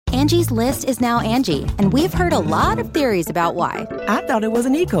Angie's List is now Angie, and we've heard a lot of theories about why. I thought it was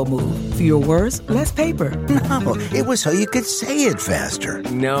an eco move. Fewer words, less paper. No, it was so you could say it faster.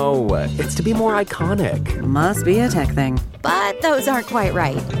 No, it's to be more iconic. Must be a tech thing. But those aren't quite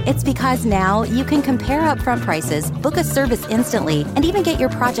right. It's because now you can compare upfront prices, book a service instantly, and even get your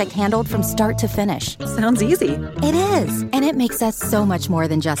project handled from start to finish. Sounds easy. It is, and it makes us so much more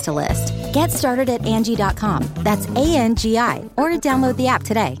than just a list. Get started at Angie.com. That's ANGI, or download the app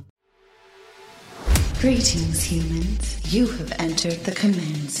today. Greetings, humans. You have entered the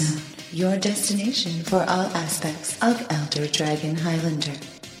Command Zone, your destination for all aspects of Elder Dragon Highlander.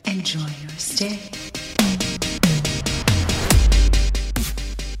 Enjoy your stay.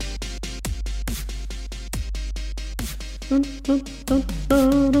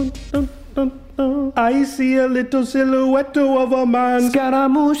 I see a little silhouette of a man.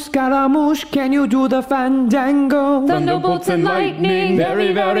 Scaramouche, Scaramouche, can you do the fandango? Thunderbolts and lightning,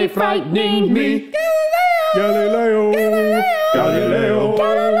 very, very frightening me. Galileo, Galileo,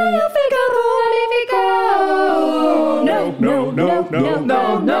 Galileo, Figaro, Magnifico. No, no, no, no,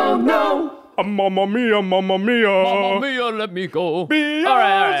 no, no, no. Mamma mia, mamma mia. Mamma mia, let me go. All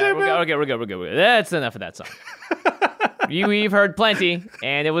right. We're good. That's enough of that song. We've heard plenty,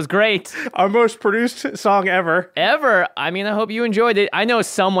 and it was great. Our most produced song ever. I mean, I hope you enjoyed it. I know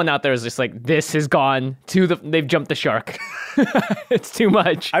someone out there is just like, this has gone they've jumped the shark. It's too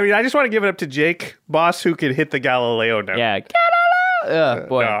much. I mean, I just want to give it up to Jake Boss, who could hit the Galileo note. Yeah,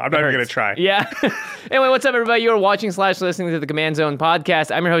 boy, no, I'm not even going to try. Yeah. Anyway, what's up, everybody? You're watching / listening to the Command Zone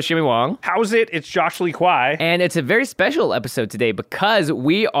podcast. I'm your host, Jimmy Wong. How's it? It's Josh Lee Kwai. And it's a very special episode today because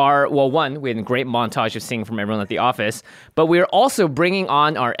we are, we had a great montage of singing from everyone at the office, but we're also bringing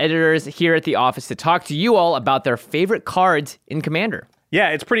on our editors here at the office to talk to you all about their favorite cards in Commander.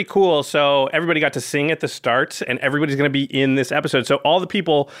 Yeah, it's pretty cool. So everybody got to sing at the start, and everybody's going to be in this episode. So all the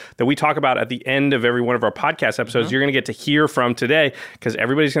people that we talk about at the end of every one of our podcast episodes, you're going to get to hear from today because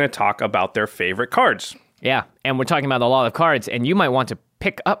everybody's going to talk about their favorite cards. Yeah, and we're talking about a lot of cards, and you might want to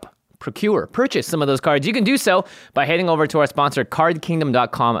purchase some of those cards. You can do so by heading over to our sponsor,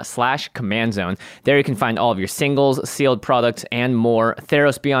 cardkingdom.com/command zone. There you can find all of your singles, sealed products, and more.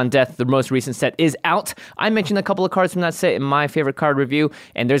 Theros Beyond Death, the most recent set, is out. I mentioned a couple of cards from that set in my favorite card review,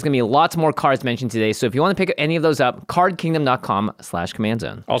 and there's going to be lots more cards mentioned today. So if you want to pick any of those up, cardkingdom.com/command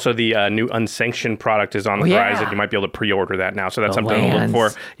zone. Also, the new Unsanctioned product is on the horizon. You might be able to pre-order that now. So that's something to look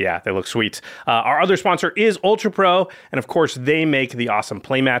for. Yeah, they look sweet. Our other sponsor is Ultra Pro, and of course, they make the awesome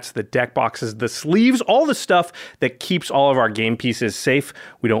playmats, the deck boxes, the sleeves, all the stuff that keeps all of our game pieces safe.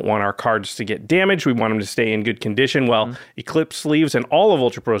 We don't want our cards to get damaged. We want them to stay in good condition. Well, Eclipse sleeves and all of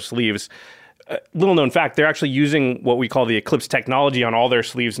Ultra Pro sleeves, little known fact, they're actually using what we call the Eclipse technology on all their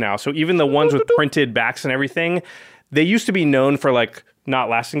sleeves now. So even the ones with printed backs and everything, they used to be known for like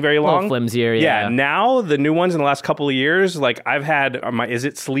not lasting very long. Flimsier, yeah. Now, the new ones in the last couple of years, like I've had my Is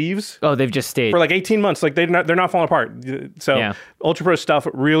It sleeves. Oh, they've just stayed. For like 18 months. Like they're not falling apart. So Ultra Pro stuff,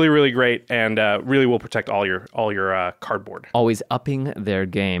 really, really great, and really will protect all your cardboard. Always upping their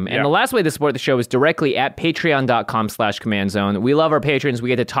game. And the last way to support the show is directly at patreon.com/command zone. We love our patrons. We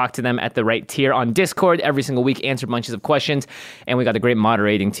get to talk to them at the right tier on Discord every single week, answer bunches of questions, and we got a great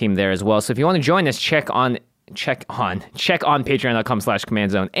moderating team there as well. So if you want to join us, check on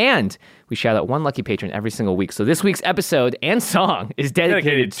patreon.com/command zone, and we shout out one lucky patron every single week. So this week's episode and song is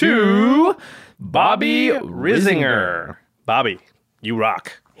dedicated to Bobby Rizinger. Bobby, you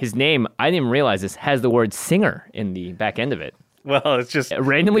rock. His name, I didn't even realize this, has the word singer in the back end of it. Well, it's just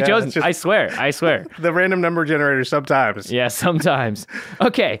randomly chosen. I swear. The random number generator sometimes. Yeah, sometimes.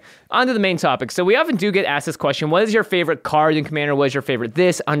 Okay, on to the main topic. So we often do get asked this question: what is your favorite card in Commander? What is your favorite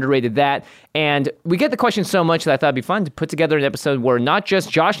this, underrated that? And we get the question so much that I thought it'd be fun to put together an episode where not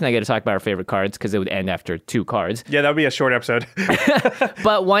just Josh and I get to talk about our favorite cards, because it would end after 2 cards. Yeah, that would be a short episode.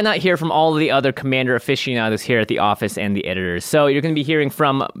 But why not hear from all of the other Commander aficionados here at the office and the editors? So you're going to be hearing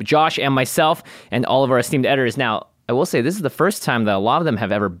from Josh and myself and all of our esteemed editors. Now, I will say this is the first time that a lot of them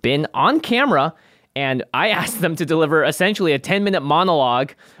have ever been on camera, and I asked them to deliver essentially a 10-minute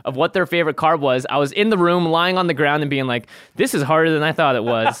monologue of what their favorite card was. I was in the room, lying on the ground and being like, this is harder than I thought it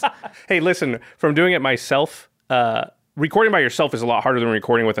was. Hey, listen, from doing it myself, recording by yourself is a lot harder than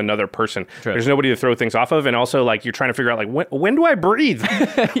recording with another person. True. There's nobody to throw things off of, and also like you're trying to figure out like when do I breathe?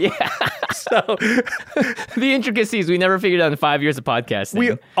 Yeah. So the intricacies we never figured out in 5 years of podcasting.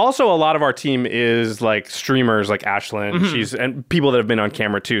 We also, a lot of our team is like streamers like Ashlyn, and people that have been on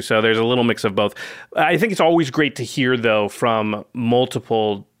camera too. So there's a little mix of both. I think it's always great to hear though from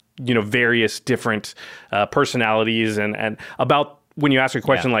multiple, various different personalities and about when you ask a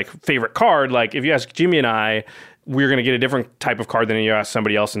question like favorite card, like if you ask Jimmy and I, we're going to get a different type of card than you ask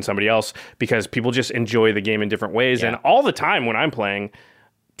somebody else and somebody else, because people just enjoy the game in different ways. And all the time when I'm playing,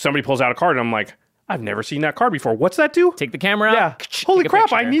 somebody pulls out a card and I'm like, I've never seen that card before. What's that do? Take the camera out. Yeah. Holy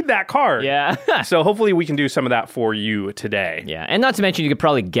crap, I need that card. Yeah. So hopefully we can do some of that for you today. Yeah. And not to mention, you could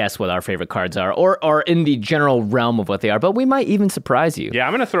probably guess what our favorite cards are, or in the general realm of what they are, but we might even surprise you. Yeah,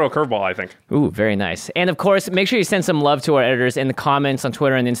 I'm going to throw a curveball, I think. Ooh, very nice. And of course, make sure you send some love to our editors in the comments on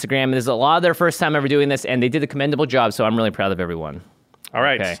Twitter and Instagram. There's a lot of their first time ever doing this, and they did a commendable job, so I'm really proud of everyone. All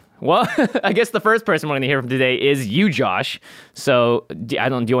right. Okay. Well, I guess the first person we're going to hear from today is you, Josh. So, do you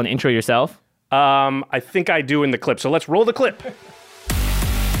want to intro yourself? I think I do in the clip, so let's roll the clip.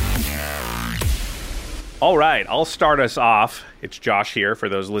 All right, I'll start us off. It's Josh here, for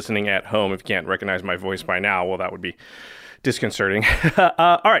those listening at home. If you can't recognize my voice by now, well, that would be disconcerting.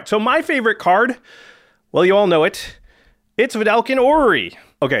 All right, so my favorite card, well, you all know it. It's Vedalken Orrery.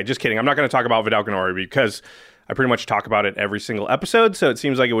 Okay, just kidding. I'm not going to talk about Vedalken Orrery because I pretty much talk about it every single episode, so it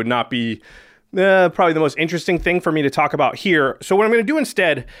seems like it would not be probably the most interesting thing for me to talk about here. So what I'm going to do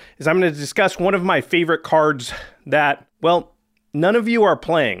instead is I'm going to discuss one of my favorite cards that, well, none of you are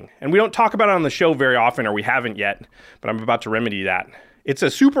playing. And we don't talk about it on the show very often, or we haven't yet, but I'm about to remedy that. It's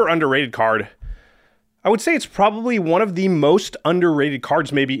a super underrated card. I would say it's probably one of the most underrated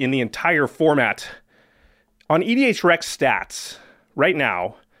cards maybe in the entire format. On EDH Rex stats, right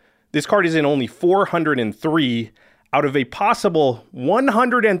now, this card is in only 403 out of a possible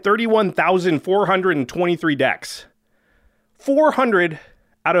 131,423 decks. 400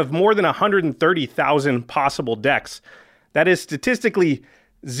 out of more than 130,000 possible decks. That is statistically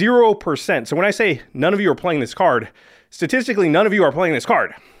 0%. So when I say none of you are playing this card, statistically none of you are playing this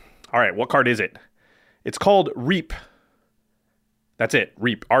card. All right, what card is it? It's called Reap. That's it,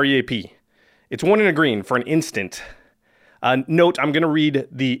 Reap, R-E-A-P. It's 1 in a green for an instant. Note, I'm going to read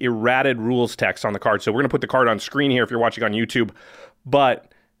the errated rules text on the card. So we're going to put the card on screen here if you're watching on YouTube,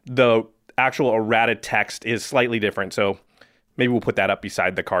 but the actual errated text is slightly different. So maybe we'll put that up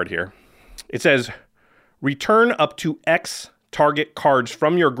beside the card here. It says, return up to X target cards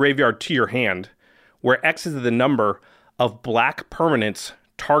from your graveyard to your hand, where X is the number of black permanents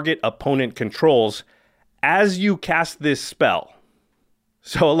target opponent controls as you cast this spell.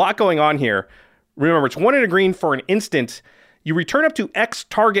 So a lot going on here. Remember, it's 1 in a green for an instant. You return up to X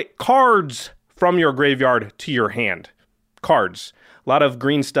target cards from your graveyard to your hand. Cards. A lot of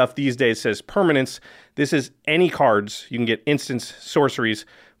green stuff these days says permanents. This is any cards. You can get instants, sorceries,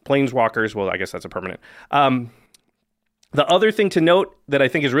 planeswalkers. Well, I guess that's a permanent. The other thing to note that I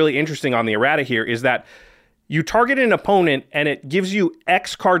think is really interesting on the errata here is that you target an opponent and it gives you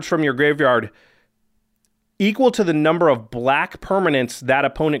X cards from your graveyard equal to the number of black permanents that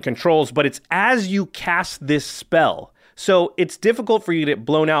opponent controls, but it's as you cast this spell. So it's difficult for you to get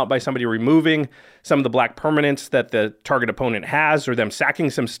blown out by somebody removing some of the black permanents that the target opponent has, or them sacking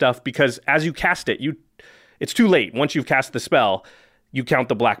some stuff, because as you cast it, it's too late. Once you've cast the spell, you count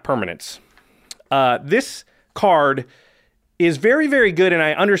the black permanents. This card is very, very good, and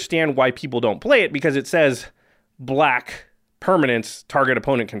I understand why people don't play it, because it says black permanents target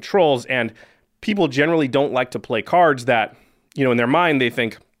opponent controls, and people generally don't like to play cards that, in their mind, they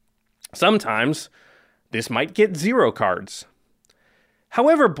think sometimes this might get 0 cards.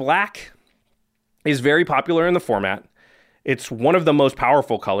 However, black is very popular in the format. It's one of the most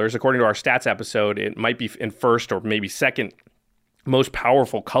powerful colors. According to our stats episode, it might be in first or maybe second most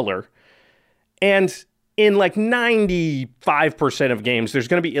powerful color. And in like 95% of games, there's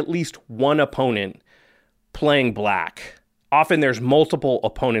going to be at least one opponent playing black. Often there's multiple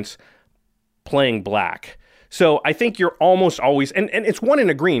opponents playing black. So I think you're almost always, and it's 1 in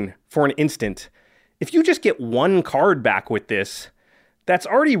a green for an instant. If you just get one card back with this, that's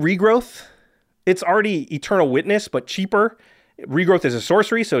already Regrowth. It's already Eternal Witness, but cheaper. Regrowth is a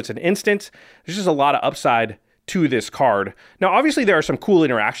sorcery, so it's an instant. There's just a lot of upside to this card. Now, obviously, there are some cool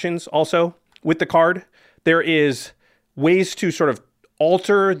interactions also with the card. There is ways to sort of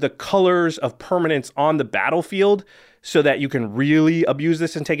alter the colors of permanents on the battlefield so that you can really abuse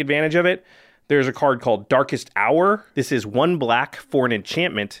this and take advantage of it. There's a card called Darkest Hour. This is 1 black for an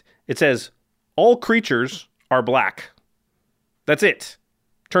enchantment. It says, all creatures are black. That's it.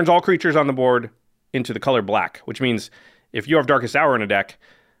 Turns all creatures on the board into the color black, which means if you have Darkest Hour in a deck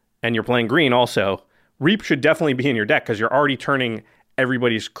and you're playing green also, Reap should definitely be in your deck because you're already turning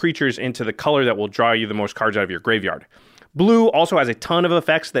everybody's creatures into the color that will draw you the most cards out of your graveyard. Blue also has a ton of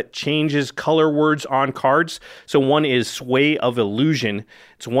effects that changes color words on cards. So one is Sway of Illusion.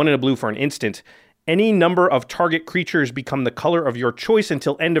 It's 1 in a blue for an instant. Any number of target creatures become the color of your choice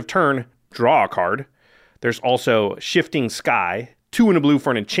until end of turn. Draw a card. There's also Shifting Sky. 2 and a blue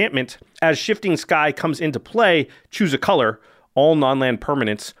for an enchantment. As Shifting Sky comes into play, choose a color. All non-land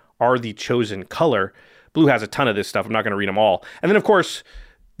permanents are the chosen color. Blue has a ton of this stuff. I'm not going to read them all. And then, of course,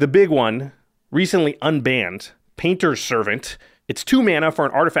 the big one, recently unbanned, Painter's Servant. It's 2 mana for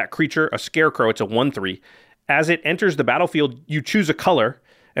an artifact creature, a scarecrow. It's a 1/3. As it enters the battlefield, you choose a color,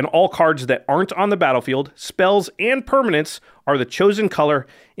 and all cards that aren't on the battlefield, spells and permanents, are the chosen color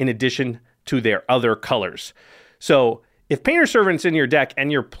in addition to their other colors. So if Painter's Servant's in your deck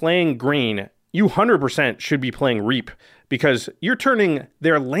and you're playing green, you 100% should be playing Reap, because you're turning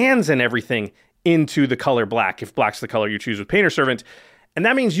their lands and everything into the color black, if black's the color you choose with Painter's Servant. And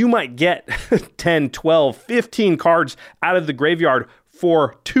that means you might get 10, 12, 15 cards out of the graveyard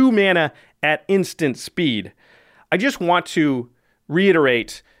for 2 mana at instant speed. I just want to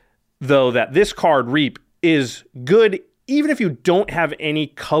reiterate, though, that this card, Reap, is good even if you don't have any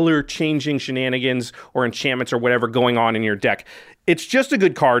color-changing shenanigans or enchantments or whatever going on in your deck. It's just a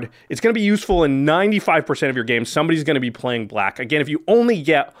good card. It's going to be useful in 95% of your games. Somebody's going to be playing black. Again, if you only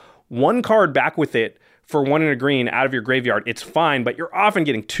get 1 card back with it for 1 and a green out of your graveyard, it's fine, but you're often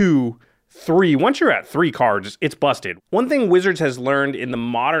getting 2, 3. Once you're at 3 cards, it's busted. One thing Wizards has learned in the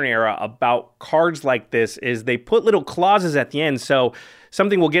modern era about cards like this is they put little clauses at the end, so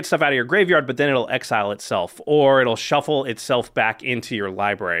something will get stuff out of your graveyard, but then it'll exile itself, or it'll shuffle itself back into your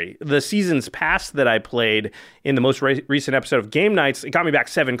library. The Seasons Past that I played in the most recent episode of Game Nights, it got me back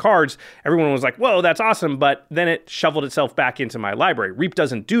 7 cards. Everyone was like, whoa, that's awesome, but then it shuffled itself back into my library. Reap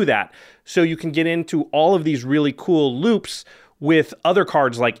doesn't do that, so you can get into all of these really cool loops with other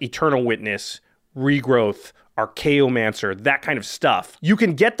cards like Eternal Witness, Regrowth, Archaeomancer, that kind of stuff. You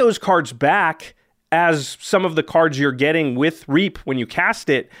can get those cards back as some of the cards you're getting with Reap when you cast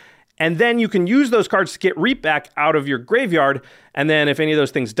it, and then you can use those cards to get Reap back out of your graveyard, and then if any of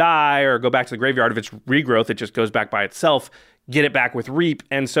those things die or go back to the graveyard, if it's Regrowth, it just goes back by itself, get it back with Reap,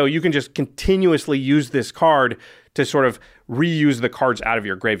 and so you can just continuously use this card to sort of reuse the cards out of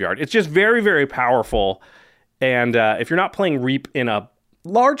your graveyard. It's just very, very powerful. And if you're not playing Reap in a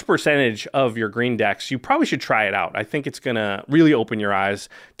large percentage of your green decks, you probably should try it out. I think it's going to really open your eyes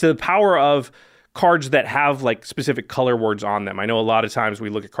to the power of cards that have like specific color words on them. I know a lot of times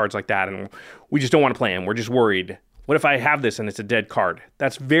we look at cards like that and we just don't want to play them. We're just worried. What if I have this and it's a dead card?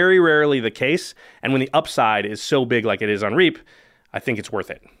 That's very rarely the case. And when the upside is so big like it is on Reap, I think it's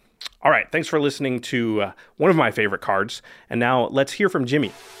worth it. All right, thanks for listening to one of my favorite cards. And now let's hear from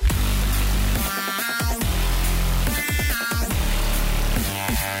Jimmy.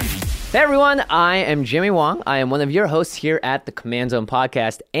 Hey everyone, I am Jimmy Wong. I am one of your hosts here at the Command Zone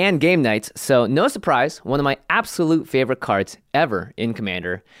podcast and Game Nights. So no surprise, one of my absolute favorite cards ever in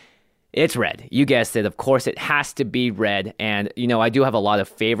Commander. It's red. You guessed it. Of course, it has to be red. And, you know, I do have a lot of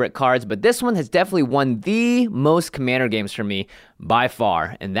favorite cards, but this one has definitely won the most Commander games for me by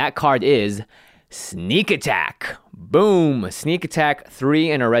far. And that card is Sneak Attack. Boom. Sneak Attack, 3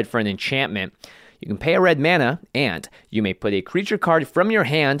 and a red for an enchantment. You can pay a red mana, and you may put a creature card from your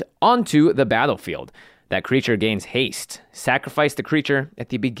hand onto the battlefield. That creature gains haste. Sacrifice the creature at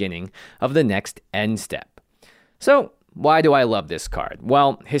the beginning of the next end step. So, why do I love this card?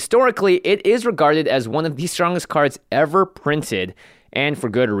 Well, historically, it is regarded as one of the strongest cards ever printed, and for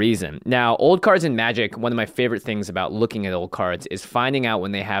good reason. Now, old cards in Magic, one of my favorite things about looking at old cards is finding out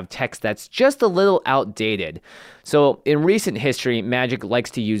when they have text that's just a little outdated. So in recent history, Magic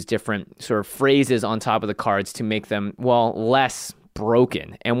likes to use different sort of phrases on top of the cards to make them, well, less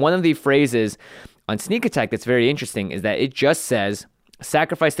broken. And one of the phrases on Sneak Attack that's very interesting is that it just says,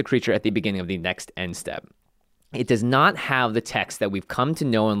 sacrifice the creature at the beginning of the next end step. It does not have the text that we've come to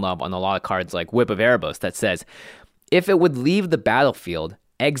know and love on a lot of cards like Whip of Erebos that says, if it would leave the battlefield,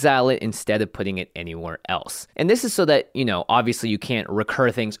 exile it instead of putting it anywhere else. And this is so that, you know, obviously you can't recur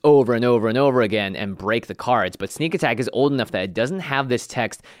things over and over and over again and break the cards, but Sneak Attack is old enough that it doesn't have this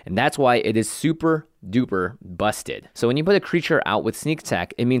text, and that's why it is super duper busted. So when you put a creature out with Sneak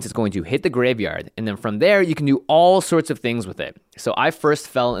Attack, it means it's going to hit the graveyard, and then from there you can do all sorts of things with it. So I first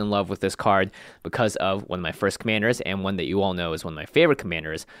fell in love with this card because of one of my first commanders, and one that you all know is one of my favorite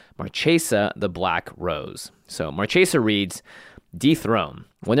commanders, Marchesa the Black Rose. So Marchesa reads, Dethrone.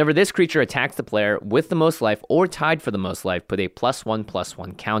 Whenever this creature attacks the player with the most life or tied for the most life, put a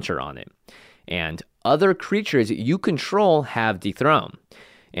 +1/+1 counter on it. And other creatures you control have Dethrone.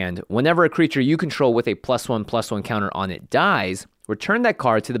 And whenever a creature you control with a +1/+1 counter on it dies, return that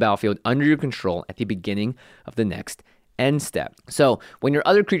card to the battlefield under your control at the beginning of the next end step. So when your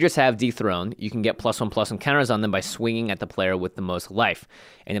other creatures have Dethrone, you can get +1/+1 counters on them by swinging at the player with the most life.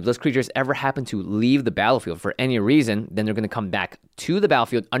 And if those creatures ever happen to leave the battlefield for any reason, then they're going to come back to the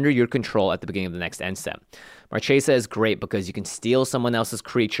battlefield under your control at the beginning of the next end step. Marchesa is great because you can steal someone else's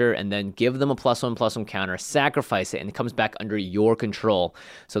creature and then give them a +1/+1 counter, sacrifice it, and it comes back under your control.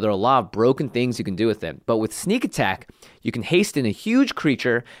 So there are a lot of broken things you can do with it. But with Sneak Attack, you can haste in a huge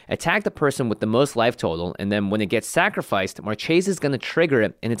creature, attack the person with the most life total, and then when it gets sacrificed, Marchesa is going to trigger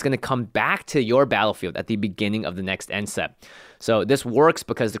it, and it's going to come back to your battlefield at the beginning of the next end step. So this works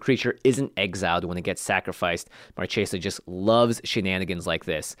because the creature isn't exiled when it gets sacrificed. Marchesa just loves shenanigans like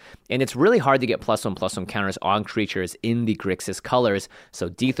this. And it's really hard to get +1/+1 counters on creatures in the Grixis colors, so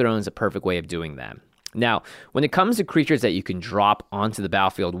Dethrone is a perfect way of doing that. Now, when it comes to creatures that you can drop onto the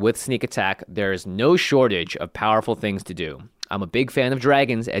battlefield with Sneak Attack, there's no shortage of powerful things to do. I'm a big fan of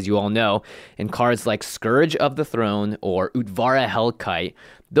dragons, as you all know, and cards like Scourge of the Throne or Utvara Hellkite,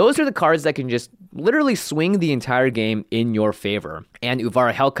 those are the cards that can just literally swing the entire game in your favor. And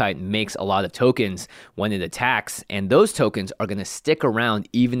Utvara Hellkite makes a lot of tokens when it attacks, and those tokens are going to stick around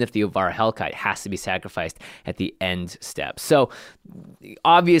even if the Utvara Hellkite has to be sacrificed at the end step. So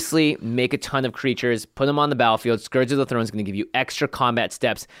obviously, make a ton of creatures, put them on the battlefield. Scourge of the Throne is going to give you extra combat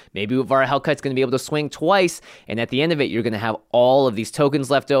steps. Maybe Utvara Hellkite is going to be able to swing twice, and at the end of it, you're going to have all of these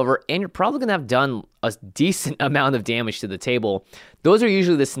tokens left over, and you're probably going to have done a decent amount of damage to the table. Those are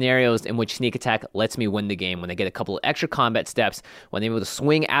usually the scenarios in which Sneak Attack lets me win the game, when I get a couple of extra combat steps, when I'm able to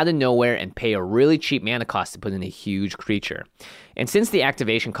swing out of nowhere and pay a really cheap mana cost to put in a huge creature. And since the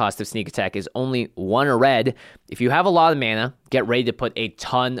activation cost of Sneak Attack is only 1 red, if you have a lot of mana, get ready to put a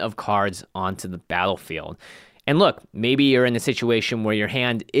ton of cards onto the battlefield. And look, maybe you're in a situation where your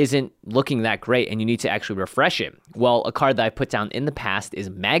hand isn't looking that great and you need to actually refresh it. Well, a card that I put down in the past is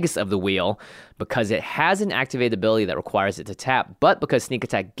Magus of the Wheel, because it has an activated ability that requires it to tap, but because Sneak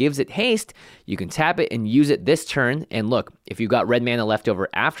Attack gives it haste, you can tap it and use it this turn. And look, if you've got red mana left over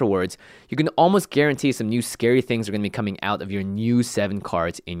afterwards, you can almost guarantee some new scary things are going to be coming out of your new 7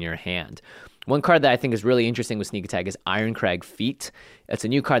 cards in your hand. One card that I think is really interesting with Sneak Attack is Irencrag Feat. It's a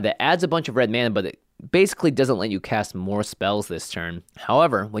new card that adds a bunch of red mana, but it basically doesn't let you cast more spells this turn.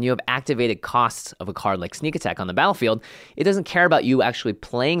 However, when you have activated costs of a card like Sneak Attack on the battlefield, it doesn't care about you actually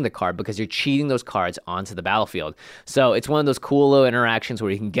playing the card because you're cheating those cards onto the battlefield. So it's one of those cool little interactions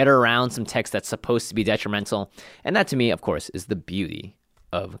where you can get around some text that's supposed to be detrimental. And that, to me, of course, is the beauty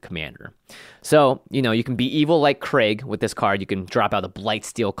of Commander. So, you can be evil like Craig with this card. You can drop out a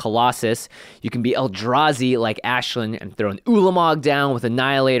Blightsteel Colossus. You can be Eldrazi like Ashlyn and throw an Ulamog down with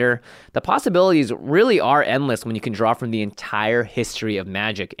Annihilator. The possibilities really are endless when you can draw from the entire history of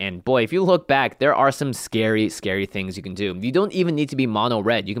Magic. And boy, if you look back, there are some scary, scary things you can do. You don't even need to be mono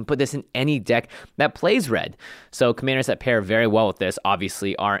red. You can put this in any deck that plays red. So commanders that pair very well with this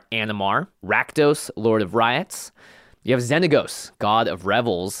obviously are Animar, Rakdos, Lord of Riots. You have Xenagos, God of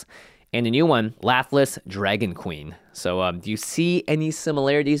Revels, and a new one, Lathliss, Dragon Queen. So do you see any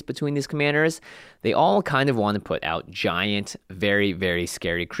similarities between these commanders? They all kind of want to put out giant, very, very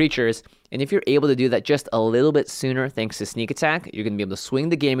scary creatures. And if you're able to do that just a little bit sooner thanks to Sneak Attack, you're going to be able to swing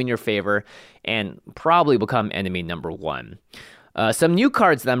the game in your favor and probably become enemy number 1. Some new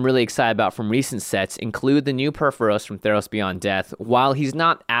cards that I'm really excited about from recent sets include the new Purphoros from Theros Beyond Death. While he's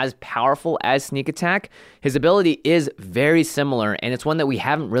not as powerful as Sneak Attack, his ability is very similar, and it's one that we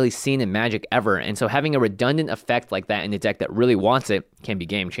haven't really seen in Magic ever, and so having a redundant effect like that in a deck that really wants it can be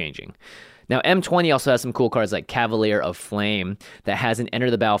game-changing. Now, M20 also has some cool cards like Cavalier of Flame that has an Enter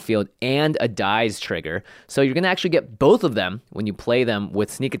the Battlefield and a Dies trigger. So you're going to actually get both of them when you play them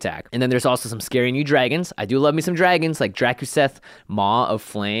with Sneak Attack. And then there's also some scary new dragons. I do love me some dragons like Drakuseth, Maw of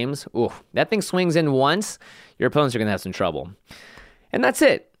Flames. Ooh, that thing swings in once, your opponents are going to have some trouble. And that's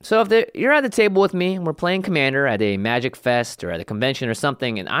it. So if you're at the table with me and we're playing Commander at a Magic Fest or at a convention or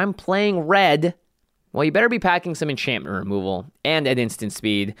something, and I'm playing red, well, you better be packing some enchantment removal and at instant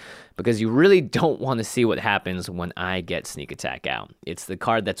speed, because you really don't want to see what happens when I get Sneak Attack out. It's the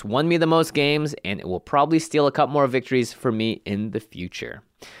card that's won me the most games, and it will probably steal a couple more victories for me in the future.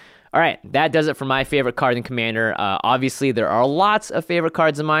 All right, that does it for my favorite card in Commander. Obviously, there are lots of favorite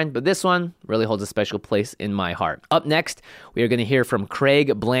cards of mine, but this one really holds a special place in my heart. Up next, we are going to hear from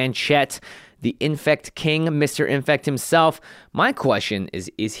Craig Blanchett, the Infect King, Mr. Infect himself. My question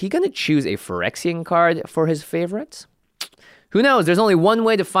is he going to choose a Phyrexian card for his favorites? Who knows? There's only one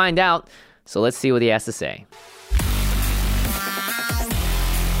way to find out, so let's see what he has to say.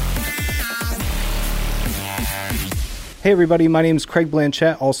 Hey everybody, my name is Craig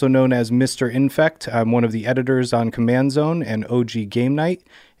Blanchett, also known as Mr. Infect. I'm one of the editors on Command Zone and OG Game Night,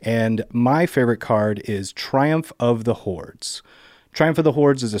 and my favorite card is Triumph of the Hordes. Triumph of the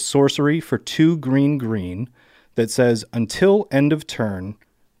Hordes is a sorcery for 2 green that says, until end of turn,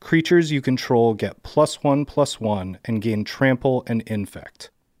 creatures you control get +1/+1 and gain Trample and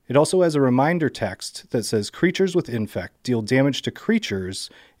Infect. It also has a reminder text that says creatures with infect deal damage to creatures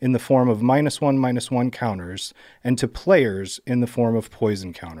in the form of -1/-1 counters and to players in the form of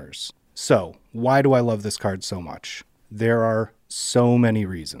poison counters. So, why do I love this card so much? There are so many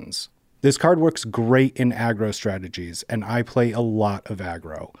reasons. This card works great in aggro strategies, and I play a lot of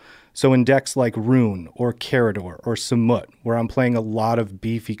aggro. So in decks like Rune or Carador or Samut, where I'm playing a lot of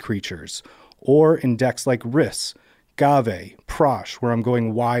beefy creatures, or in decks like Riss, Gave, Prosh, where I'm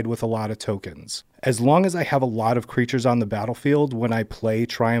going wide with a lot of tokens. As long as I have a lot of creatures on the battlefield when I play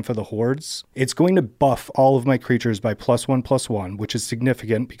Triumph of the Hordes, it's going to buff all of my creatures by +1/+1, which is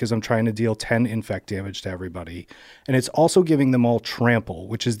significant because I'm trying to deal 10 infect damage to everybody. And it's also giving them all trample,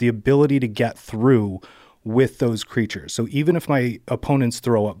 which is the ability to get through with those creatures. So even if my opponents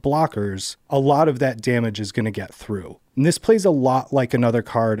throw up blockers, a lot of that damage is going to get through. And this plays a lot like another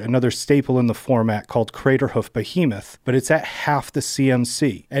card, another staple in the format called Craterhoof Behemoth, but it's at half the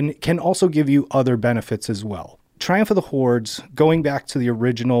CMC and can also give you other benefits as well. Triumph of the Hordes, going back to the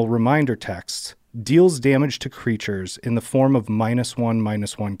original reminder text, deals damage to creatures in the form of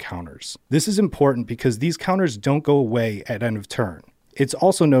 -1/-1 counters. This is important because these counters don't go away at end of turn. It's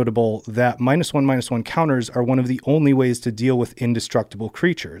also notable that -1/-1 counters are one of the only ways to deal with indestructible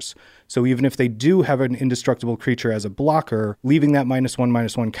creatures. So even if they do have an indestructible creature as a blocker, leaving that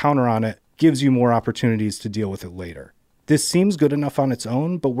 -1/-1 counter on it gives you more opportunities to deal with it later. This seems good enough on its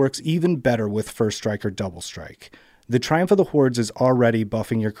own, but works even better with First Strike or Double Strike. The Triumph of the Hordes is already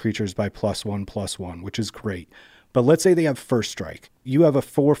buffing your creatures by +1/+1, which is great. But let's say they have First Strike. You have a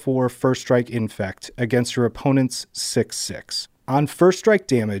 4/4 First Strike Infect against your opponent's 6/6. On First Strike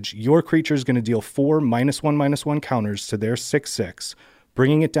damage, your creature is going to deal 4 -1/-1 counters to their 6/6,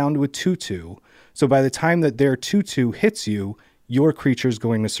 bringing it down to a 2/2. So by the time that their 2/2 hits you, your creature is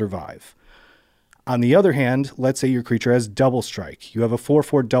going to survive. On the other hand, let's say your creature has Double Strike. You have a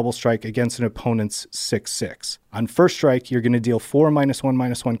 4/4 Double Strike against an opponent's 6/6. On First Strike, you're going to deal 4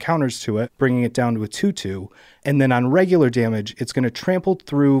 -1/-1 counters to it, bringing it down to a 2/2. And then on regular damage, it's going to trample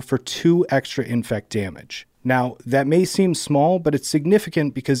through for 2 extra infect damage. Now, that may seem small, but it's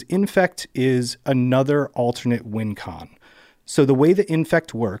significant because Infect is another alternate win con. So the way that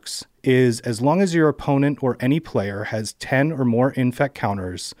Infect works is as long as your opponent or any player has 10 or more Infect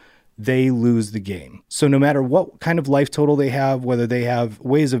counters, they lose the game. So no matter what kind of life total they have, whether they have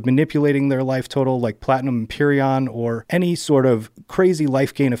ways of manipulating their life total like Platinum Empyrean or any sort of crazy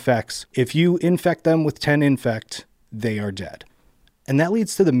life gain effects, if you infect them with 10 Infect, they are dead. And that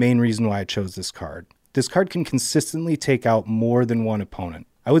leads to the main reason why I chose this card. This card can consistently take out more than one opponent.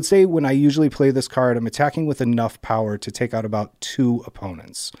 I would say when I usually play this card, I'm attacking with enough power to take out about 2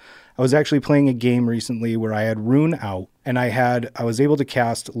 opponents. I was actually playing a game recently where I had Rune out, and I was able to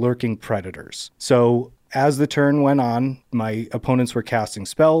cast Lurking Predators. So as the turn went on, my opponents were casting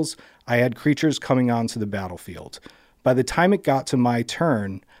spells. I had creatures coming onto the battlefield. By the time it got to my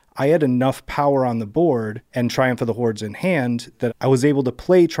turn, I had enough power on the board and Triumph of the Hordes in hand that I was able to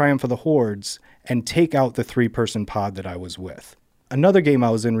play Triumph of the Hordes and take out the 3-person pod that I was with. Another game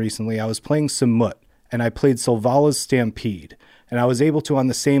I was in recently, I was playing Samut, and I played Selvalla's Stampede, and I was able to, on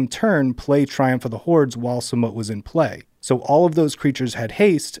the same turn, play Triumph of the Hordes while Samut was in play. So all of those creatures had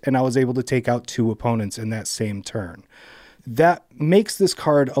haste, and I was able to take out 2 opponents in that same turn. That makes this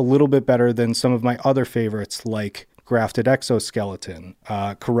card a little bit better than some of my other favorites like Grafted Exoskeleton,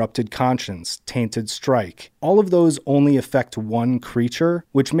 Corrupted Conscience, Tainted Strike. All of those only affect one creature,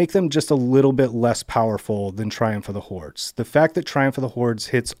 which make them just a little bit less powerful than Triumph of the Hordes. The fact that Triumph of the Hordes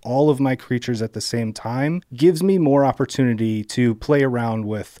hits all of my creatures at the same time gives me more opportunity to play around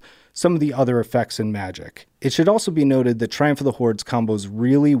with some of the other effects in Magic. It should also be noted that Triumph of the Hordes combos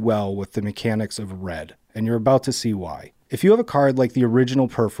really well with the mechanics of red, and you're about to see why. If you have a card like the original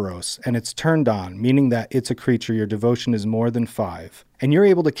Purphoros and it's turned on, meaning that it's a creature your devotion is more than 5, and you're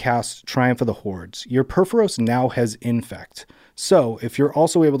able to cast Triumph of the Hordes, your Purphoros now has Infect. So if you're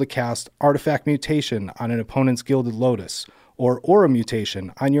also able to cast Artifact Mutation on an opponent's Gilded Lotus, or Aura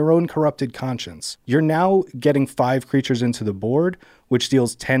Mutation on your own Corrupted Conscience, you're now getting 5 creatures into the board, which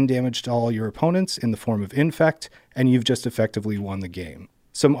deals 10 damage to all your opponents in the form of Infect, and you've just effectively won the game.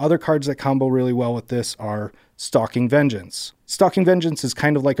 Some other cards that combo really well with this are Stalking Vengeance. Stalking Vengeance is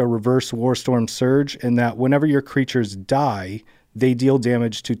kind of like a reverse Warstorm Surge in that whenever your creatures die, they deal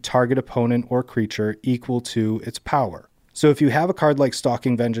damage to target opponent or creature equal to its power. So if you have a card like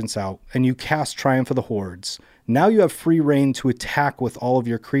Stalking Vengeance out and you cast Triumph of the Hordes, now you have free reign to attack with all of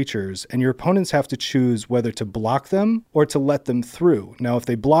your creatures, and your opponents have to choose whether to block them or to let them through. Now, if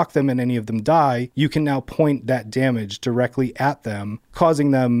they block them and any of them die, you can now point that damage directly at them,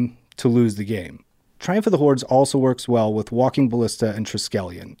 causing them to lose the game. Triumph of the Hordes also works well with Walking Ballista and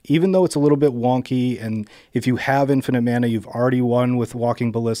Triskelion, even though it's a little bit wonky, and if you have infinite mana, you've already won with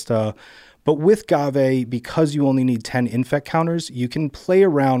Walking Ballista. But with Gave, because you only need 10 infect counters, you can play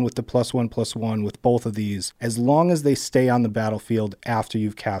around with the +1/+1 with both of these as long as they stay on the battlefield after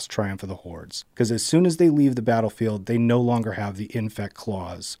you've cast Triumph of the Hordes. Because as soon as they leave the battlefield, they no longer have the infect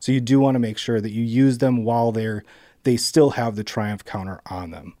clause. So you do want to make sure that you use them while they still have the Triumph counter on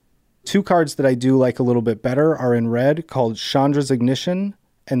them. 2 cards that I do like a little bit better are in red, called Chandra's Ignition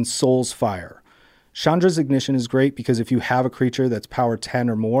and Soul's Fire. Chandra's Ignition is great because if you have a creature that's power 10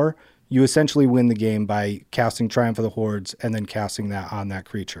 or more, you essentially win the game by casting Triumph of the Hordes and then casting that on that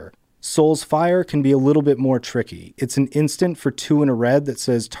creature. Soul's Fire can be a little bit more tricky. It's an instant for 2 and a red that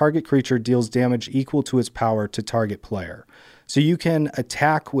says target creature deals damage equal to its power to target player. So you can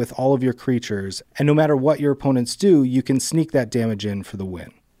attack with all of your creatures, and no matter what your opponents do, you can sneak that damage in for the win.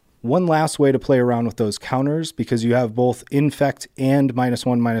 One last way to play around with those counters, because you have both infect and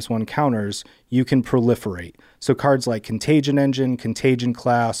 -1/-1 counters, you can proliferate. So cards like Contagion Engine, Contagion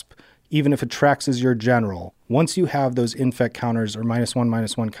Clasp, even if Atrax is your general, once you have those infect counters or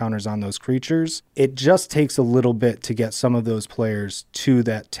 -1/-1 counters on those creatures, it just takes a little bit to get some of those players to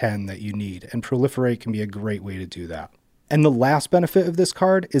that 10 that you need, and proliferate can be a great way to do that. And the last benefit of this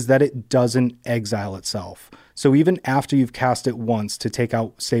card is that it doesn't exile itself. So even after you've cast it once to take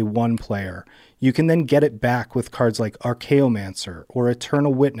out, say, 1 player, you can then get it back with cards like Archaeomancer or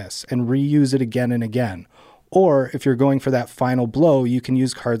Eternal Witness and reuse it again and again. Or if you're going for that final blow, you can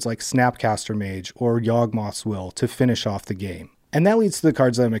use cards like Snapcaster Mage or Yawgmoth's Will to finish off the game. And that leads to the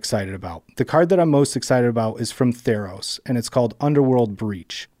cards that I'm excited about. The card that I'm most excited about is from Theros, and it's called Underworld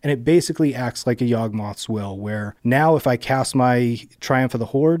Breach. And it basically acts like a Yawgmoth's Will, where now if I cast my Triumph of the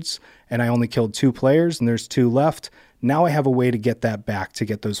Hordes and I only killed 2 players and there's 2 left, now I have a way to get that back to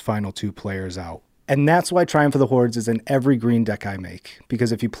get those final 2 players out. And that's why Triumph of the Hordes is in every green deck I make,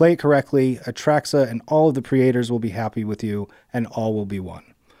 because if you play it correctly, Atraxa and all of the creators will be happy with you, and all will be won.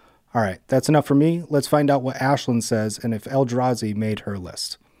 All right, that's enough for me. Let's find out what Ashlyn says and if Eldrazi made her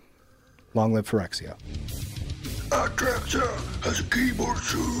list. Long live Phyrexia. Atraxa has a keyboard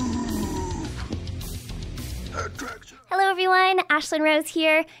soup. Atraxa. Hello everyone, Ashlyn Rose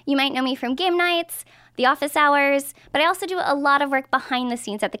here. You might know me from game nights, the office hours, but I also do a lot of work behind the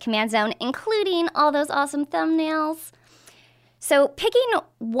scenes at the Command Zone, including all those awesome thumbnails. So picking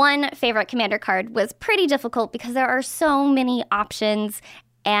one favorite commander card was pretty difficult because there are so many options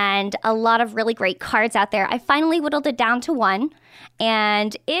and a lot of really great cards out there. I finally whittled it down to one,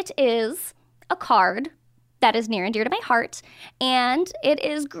 and it is a card that is near and dear to my heart, and I'm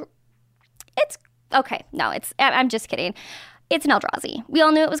just kidding. It's an Eldrazi. We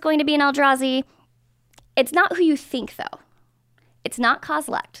all knew it was going to be an Eldrazi. It's not who you think, though. It's not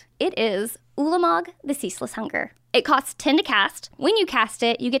Kozilek. It is Ulamog, the Ceaseless Hunger. It costs 10 to cast. When you cast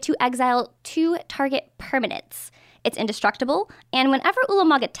it, you get to exile 2 target permanents. It's indestructible, and whenever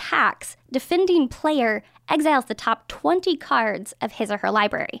Ulamog attacks, defending player exiles the top 20 cards of his or her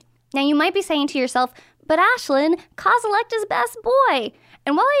library. Now, you might be saying to yourself, but Ashlyn, Kozilek is best boy.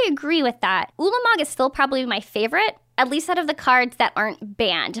 And while I agree with that, Ulamog is still probably my favorite, at least out of the cards that aren't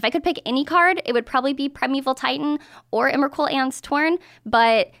banned. If I could pick any card, it would probably be Primeval Titan or Emrakul Ann's Torn,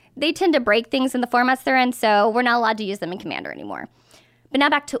 but they tend to break things in the formats they're in, so we're not allowed to use them in Commander anymore. But now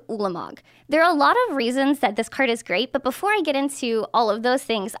back to Ulamog. There are a lot of reasons that this card is great, but before I get into all of those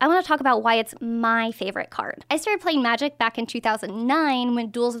things, I want to talk about why it's my favorite card. I started playing Magic back in 2009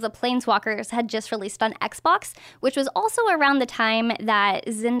 when Duels of the Planeswalkers had just released on Xbox, which was also around the time that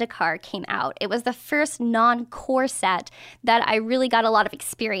Zendikar came out. It was the first non-core set that I really got a lot of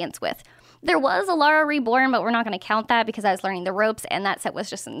experience with. There was Alara Reborn, but we're not going to count that because I was learning the ropes, and that set was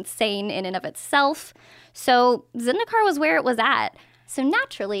just insane in and of itself. So Zendikar was where it was at. So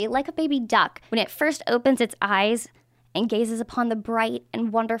naturally, like a baby duck, when it first opens its eyes and gazes upon the bright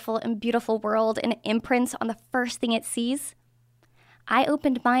and wonderful and beautiful world and imprints on the first thing it sees, I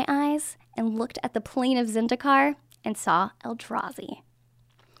opened my eyes and looked at the plane of Zendikar and saw Eldrazi.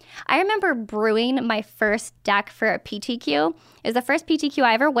 I remember brewing my first deck for a PTQ. It was the first PTQ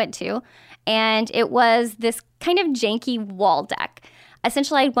I ever went to, and it was this kind of janky wall deck.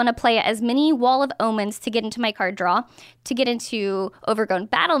 Essentially, I'd want to play as many Wall of Omens to get into my card draw, to get into Overgrown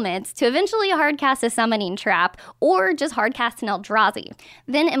Battlements, to eventually hardcast a Summoning Trap, or just hardcast an Eldrazi.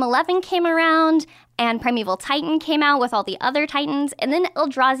 Then M11 came around, and Primeval Titan came out with all the other Titans, and then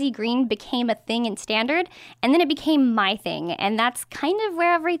Eldrazi Green became a thing in Standard, and then it became my thing, and that's kind of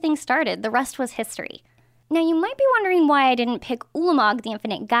where everything started. The rest was history. Now, you might be wondering why I didn't pick Ulamog the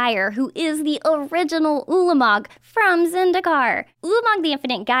Infinite Gyre, who is the original Ulamog from Zendikar. Ulamog the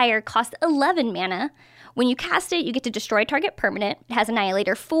Infinite Gyre costs 11 mana. When you cast it, you get to destroy target permanent. It has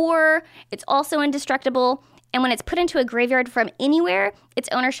Annihilator 4. It's also indestructible. And when it's put into a graveyard from anywhere, its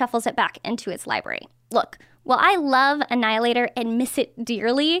owner shuffles it back into its library. Look, while I love Annihilator and miss it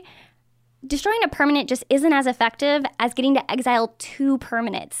dearly, destroying a permanent just isn't as effective as getting to exile 2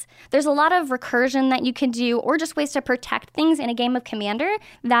 permanents. There's a lot of recursion that you can do, or just ways to protect things in a game of Commander,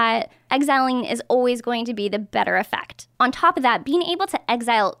 that exiling is always going to be the better effect. On top of that, being able to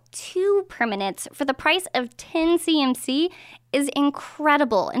exile 2 permanents for the price of 10 CMC is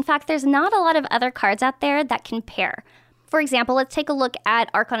incredible. In fact, there's not a lot of other cards out there that can pair. For example, let's take a look at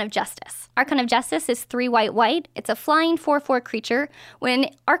Archon of Justice. Archon of Justice is 3 white. It's a flying 4/4 creature. When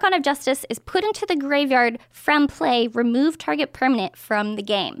Archon of Justice is put into the graveyard from play, remove target permanent from the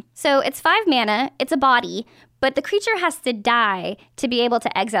game. So it's 5 mana, it's a body, but the creature has to die to be able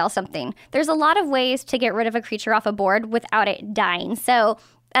to exile something. There's a lot of ways to get rid of a creature off a board without it dying, so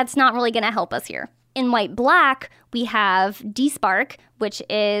that's not really going to help us here. In white-black, we have Despark, which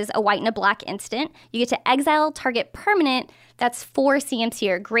is a white and a black instant. You get to exile target permanent that's 4 CMC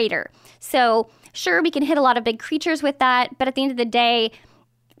or greater. So sure, we can hit a lot of big creatures with that, but at the end of the day,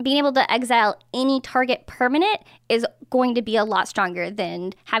 being able to exile any target permanent is going to be a lot stronger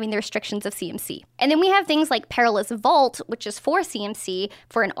than having the restrictions of CMC. And then we have things like Perilous Vault, which is 4 CMC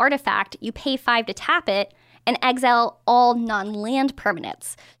for an artifact. You pay 5 to tap it, and exile all non-land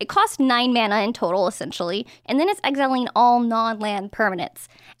permanents. It costs 9 mana in total, essentially, and then it's exiling all non-land permanents.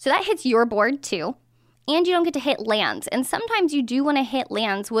 So that hits your board, too. And you don't get to hit lands. And sometimes you do want to hit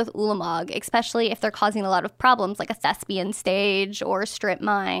lands with Ulamog, especially if they're causing a lot of problems, like a Thespian Stage or Strip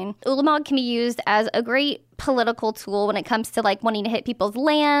Mine. Ulamog can be used as a great political tool when it comes to like wanting to hit people's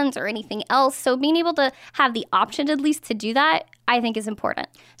lands or anything else. So being able to have the option at least to do that, I think is important.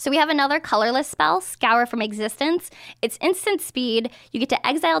 So we have another colorless spell, Scour from Existence. It's instant speed. You get to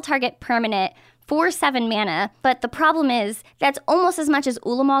exile target permanent for 7 mana, but the problem is that's almost as much as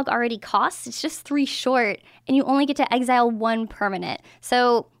Ulamog already costs. It's just 3 short, and you only get to exile 1 permanent.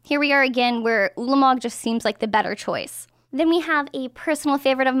 So here we are again, where Ulamog just seems like the better choice. Then we have a personal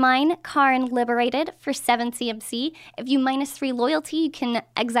favorite of mine, Karn Liberated, for 7 CMC. If you -3 loyalty, you can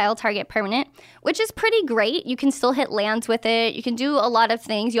exile target permanent, which is pretty great. You can still hit lands with it. You can do a lot of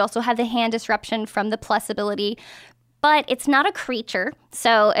things. You also have the hand disruption from the plus ability. But it's not a creature,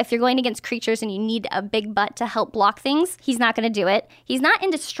 so if you're going against creatures and you need a big butt to help block things, he's not going to do it. He's not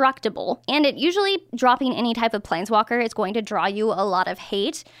indestructible, and it usually dropping any type of planeswalker is going to draw you a lot of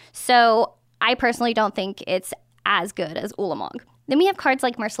hate, so I personally don't think it's as good as Ulamog. Then we have cards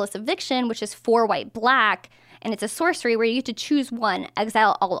like Merciless Eviction, which is 4 white-black, and it's a sorcery where you get to choose one,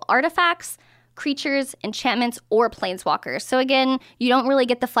 exile all artifacts, creatures, enchantments, or planeswalkers. So again, you don't really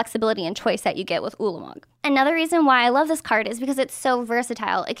get the flexibility and choice that you get with Ulamog. Another reason why I love this card is because it's so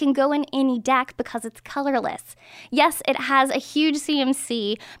versatile. It can go in any deck because it's colorless. Yes, it has a huge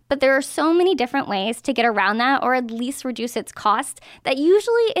CMC, but there are so many different ways to get around that or at least reduce its cost that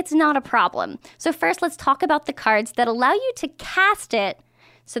usually it's not a problem. So first, let's talk about the cards that allow you to cast it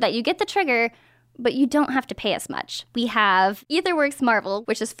so that you get the trigger, but you don't have to pay as much. We have Aetherworks Marvel,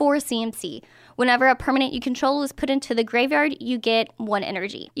 which is 4 CMC. Whenever a permanent you control is put into the graveyard, you get 1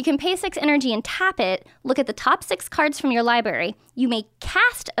 energy. You can pay 6 energy and tap it, look at the top 6 cards from your library. You may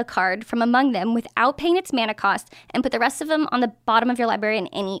cast a card from among them without paying its mana cost, and put the rest of them on the bottom of your library in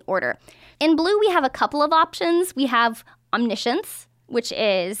any order. In blue, we have a couple of options. We have Omniscience, which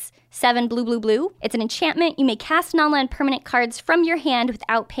is 7 blue. It's an enchantment. You may cast non-land permanent cards from your hand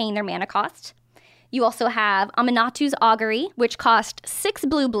without paying their mana cost. You also have Aminatu's Augury, which costs 6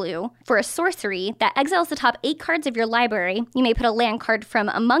 blue for a sorcery that exiles the top 8 cards of your library. You may put a land card from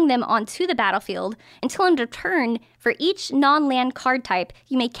among them onto the battlefield. Until end of turn, for each non-land card type,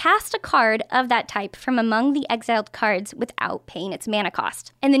 you may cast a card of that type from among the exiled cards without paying its mana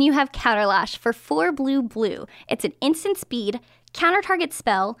cost. And then you have Counterlash for 4 blue. It's an instant speed, counter target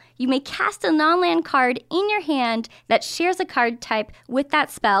spell. You may cast a non-land card in your hand that shares a card type with that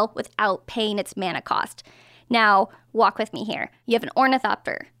spell without paying its mana cost. Now, walk with me here. You have an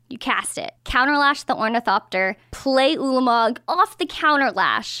Ornithopter. You cast it. Counterlash the Ornithopter, play Ulamog off the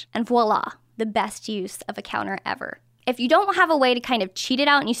Counterlash, and voila, the best use of a counter ever. If you don't have a way to kind of cheat it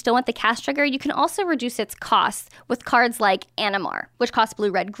out and you still want the cast trigger, you can also reduce its costs with cards like Animar, which costs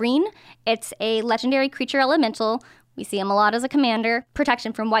blue, red, green. It's a legendary creature elemental. We see him a lot as a commander.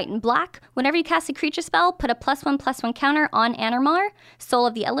 Protection from white and black. Whenever you cast a creature spell, put a +1/+1 counter on Animar, Soul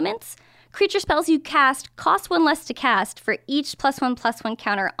of the Elements. creature spells you cast cost 1 less to cast for each +1/+1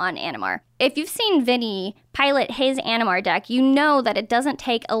 counter on Animar. If you've seen Vinny pilot his Animar deck, you know that it doesn't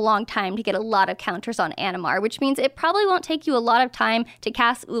take a long time to get a lot of counters on Animar, which means it probably won't take you a lot of time to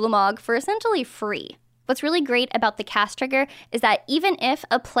cast Ulamog for essentially free. What's really great about the cast trigger is that even if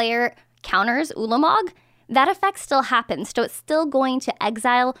a player counters Ulamog, that effect still happens, so it's still going to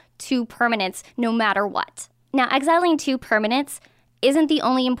exile 2 permanents no matter what. Now, exiling 2 permanents isn't the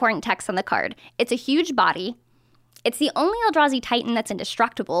only important text on the card. It's a huge body, it's the only Eldrazi Titan that's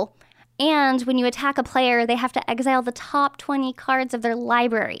indestructible, and when you attack a player, they have to exile the top 20 cards of their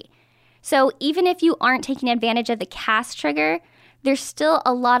library. So even if you aren't taking advantage of the cast trigger, there's still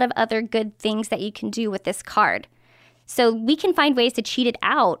a lot of other good things that you can do with this card. So we can find ways to cheat it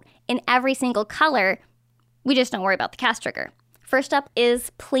out in every single color. We just don't worry about the cast trigger. First up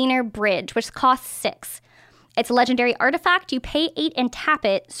is Planar Bridge, which costs 6. It's a legendary artifact. You pay 8 and tap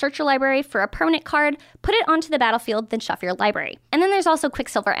it, search your library for a permanent card, put it onto the battlefield, then shuffle your library. And then there's also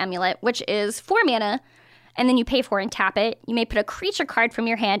Quicksilver Amulet, which is 4 mana, and then you pay 4 and tap it. You may put a creature card from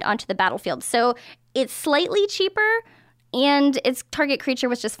your hand onto the battlefield. So it's slightly cheaper, and its target creature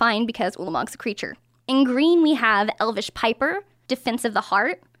was just fine because Ulamog's a creature. In green, we have Elvish Piper, Defense of the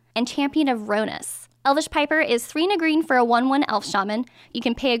Heart, and Champion of Ronus. Elvish Piper is 3 and a green for a 1/1 Elf Shaman. You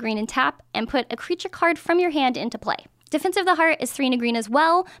can pay a green and tap and put a creature card from your hand into play. Defense of the Heart is 3 and a green as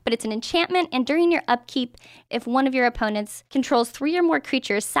well, but it's an enchantment, and during your upkeep, if one of your opponents controls 3 or more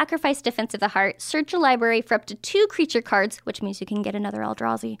creatures, sacrifice Defense of the Heart, search your library for up to 2 creature cards, which means you can get another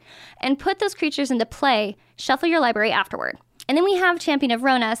Eldrazi, and put those creatures into play, shuffle your library afterward. And then we have Champion of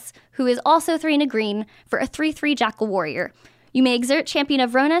Ronus, who is also 3 and a green for a 3/3 Jackal Warrior. You may exert Champion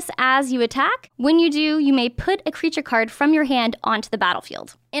of Ronus as you attack. When you do, you may put a creature card from your hand onto the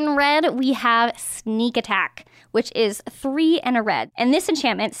battlefield. In red, we have Sneak Attack, which is 3 and a red. And this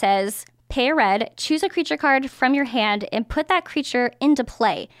enchantment says, pay a red, choose a creature card from your hand, and put that creature into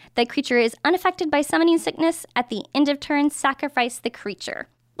play. That creature is unaffected by summoning sickness. At the end of turn, sacrifice the creature.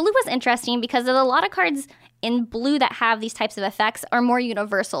 Blue was interesting because there's a lot of cards in blue that have these types of effects are more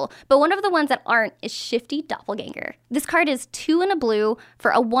universal, but one of the ones that aren't is Shifty Doppelganger. This card is 2 and a blue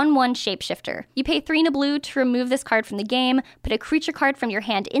for a 1/1 Shapeshifter. You pay 3 and a blue to remove this card from the game, put a creature card from your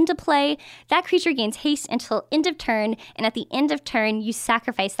hand into play. That creature gains haste until end of turn, and at the end of turn, you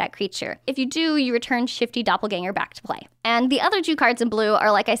sacrifice that creature. If you do, you return Shifty Doppelganger back to play. And the other 2 cards in blue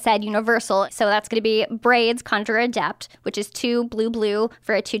are, like I said, universal, so that's going to be Braid's Conjurer Adept, which is 2 blue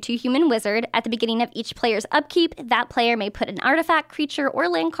for a 2/2 human wizard. At the beginning of each player's upkeep, that player may put an artifact, creature, or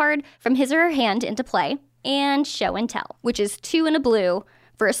land card from his or her hand into play. And Show and Tell, which is 2 and a blue.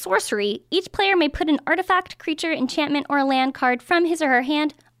 For a sorcery, each player may put an artifact, creature, enchantment, or a land card from his or her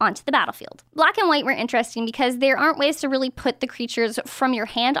hand onto the battlefield. Black and white were interesting because there aren't ways to really put the creatures from your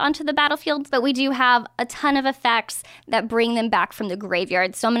hand onto the battlefield, but we do have a ton of effects that bring them back from the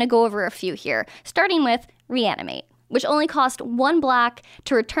graveyard, so I'm going to go over a few here, starting with Reanimate, which only cost 1 black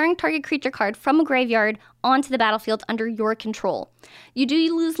to return target creature card from a graveyard onto the battlefield under your control. You do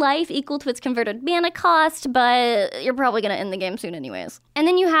lose life equal to its converted mana cost, but you're probably going to end the game soon anyways. And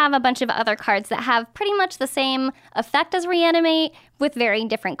then you have a bunch of other cards that have pretty much the same effect as Reanimate with varying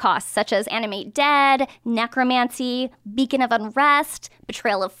different costs, such as Animate Dead, Necromancy, Beacon of Unrest,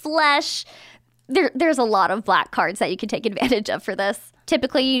 Betrayal of Flesh. There's a lot of black cards that you can take advantage of for this.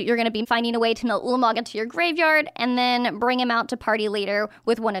 Typically, you're going to be finding a way to mill Ulamog into your graveyard and then bring him out to party later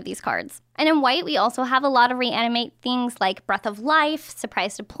with one of these cards. And in white, we also have a lot of Reanimate things like Breath of Life,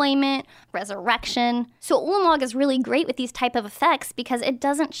 Surprise Deployment, Resurrection. So Ulamog is really great with these type of effects because it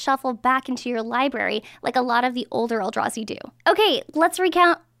doesn't shuffle back into your library like a lot of the older Eldrazi do. Okay, let's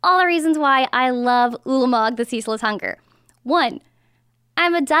recount all the reasons why I love Ulamog the Ceaseless Hunger. 1.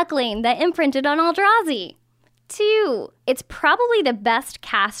 I'm a duckling that imprinted on Eldrazi. 2, it's probably the best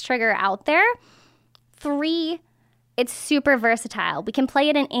cast trigger out there. 3, it's super versatile. We can play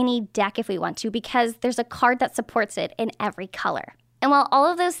it in any deck if we want to because there's a card that supports it in every color. And while all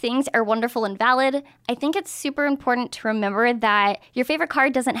of those things are wonderful and valid, I think it's super important to remember that your favorite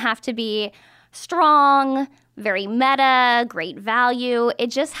card doesn't have to be strong, very meta, great value. It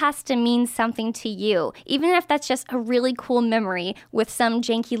just has to mean something to you, even if that's just a really cool memory with some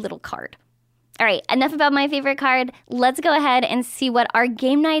janky little card. All right, enough about my favorite card. Let's go ahead and see what our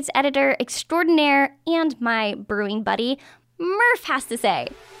Game Nights editor extraordinaire and my brewing buddy, Murph, has to say.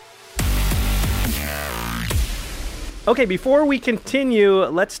 Okay, before we continue,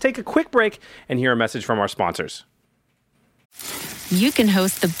 let's take a quick break and hear a message from our sponsors. You can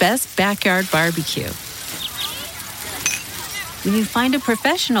host the best backyard barbecue when you find a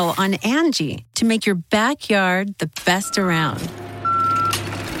professional on Angie to make your backyard the best around.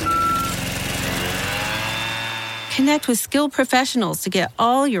 Connect with skilled professionals to get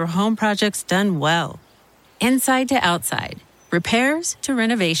all your home projects done well. Inside to outside, repairs to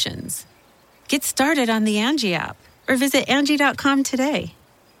renovations. Get started on the Angie app or visit Angie.com today.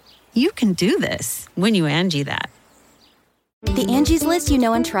 You can do this when you Angie that. The Angie's List you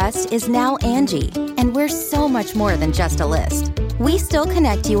know and trust is now Angie, and we're so much more than just a list. We still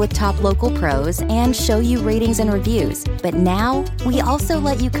connect you with top local pros and show you ratings and reviews, but now we also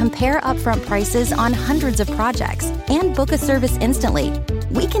let you compare upfront prices on hundreds of projects and book a service instantly.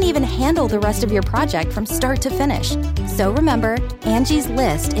 We can even handle the rest of your project from start to finish. So remember, Angie's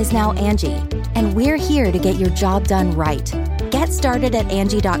List is now Angie, and we're here to get your job done right. Get started at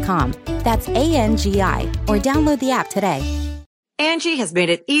Angie.com. That's ANGI, or download the app today. Angie has made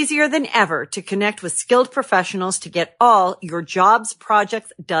it easier than ever to connect with skilled professionals to get all your jobs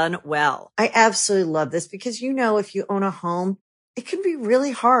projects done well. I absolutely love this because, if you own a home, it can be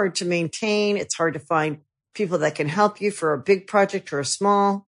really hard to maintain. It's hard to find people that can help you for a big project or a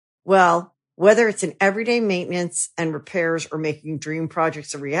small. Well, whether it's in everyday maintenance and repairs or making dream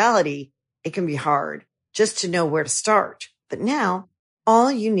projects a reality, it can be hard just to know where to start. But now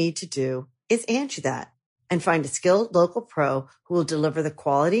all you need to do is Angie that and find a skilled local pro who will deliver the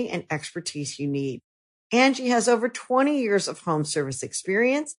quality and expertise you need. Angie has over 20 years of home service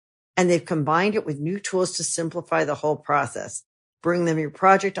experience, and they've combined it with new tools to simplify the whole process. Bring them your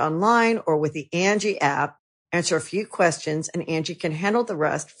project online or with the Angie app, answer a few questions, and Angie can handle the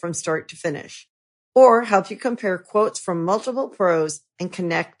rest from start to finish. Or help you compare quotes from multiple pros and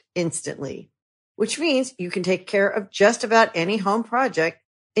connect instantly, which means you can take care of just about any home project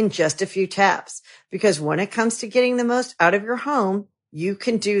in just a few taps. Because when it comes to getting the most out of your home, you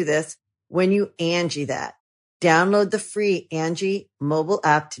can do this when you Angie that. Download the free Angie mobile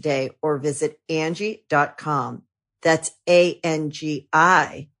app today or visit Angie.com. That's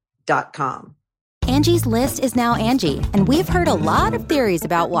ANGI.com. Angie's List is now Angie, and we've heard a lot of theories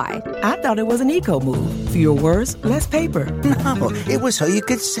about why. I thought it was an eco move. Fewer words, less paper. No, it was so you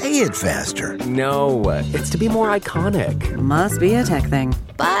could say it faster. No, it's to be more iconic. Must be a tech thing.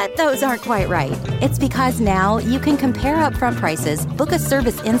 But those aren't quite right. It's because now you can compare upfront prices, book a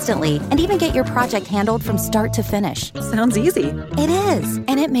service instantly, and even get your project handled from start to finish. Sounds easy. It is,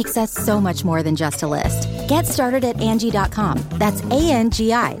 and it makes us so much more than just a list. Get started at Angie.com. That's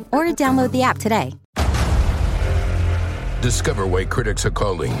ANGI, or download the app today. Discover why critics are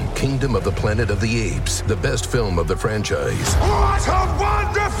calling Kingdom of the Planet of the Apes the best film of the franchise. What a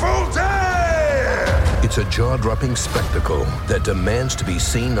wonderful day! It's a jaw-dropping spectacle that demands to be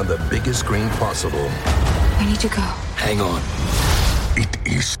seen on the biggest screen possible. I need to go. Hang on. It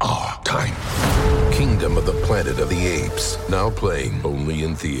is our time. Kingdom of the Planet of the Apes. Now playing only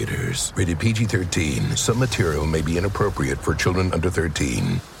in theaters. Rated PG-13. Some material may be inappropriate for children under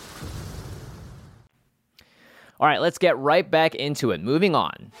 13. All right, let's get right back into it. Moving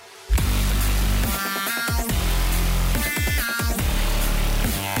on.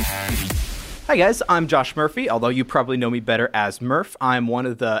 Hi guys, I'm Josh Murphy, although you probably know me better as Murph. I'm one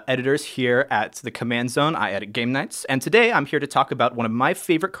of the editors here at the Command Zone. I edit Game Nights, and today I'm here to talk about one of my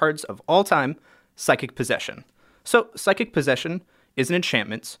favorite cards of all time, Psychic Possession. So, Psychic Possession is an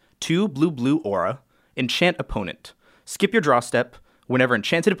enchantment, 2 blue aura, enchant opponent. Skip your draw step. Whenever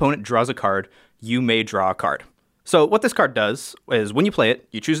enchanted opponent draws a card, you may draw a card. So what this card does is when you play it,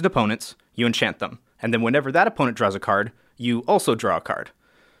 you choose an opponent, you enchant them. And then whenever that opponent draws a card, you also draw a card.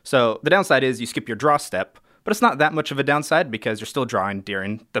 So the downside is you skip your draw step, but it's not that much of a downside because you're still drawing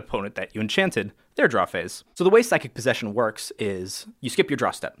during the opponent that you enchanted, their draw phase. So the way Psychic Possession works is you skip your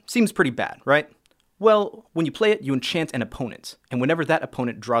draw step. Seems pretty bad, right? Well, when you play it, you enchant an opponent. And whenever that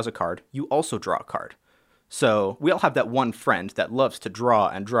opponent draws a card, you also draw a card. So we all have that one friend that loves to draw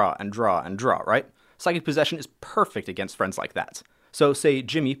and draw and draw and draw, right? Psychic Possession is perfect against friends like that. So say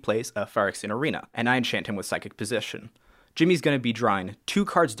Jimmy plays a Phyrexian Arena, and I enchant him with Psychic Possession. Jimmy's going to be drawing 2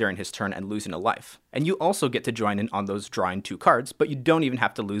 cards during his turn and losing a life. And you also get to join in on those drawing 2 cards, but you don't even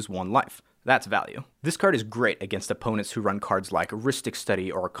have to lose 1 life. That's value. This card is great against opponents who run cards like Rhystic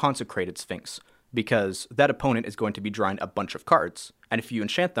Study or Consecrated Sphinx, because that opponent is going to be drawing a bunch of cards, and if you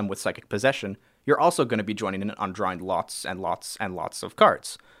enchant them with Psychic Possession, you're also going to be joining in on drawing lots and lots and lots of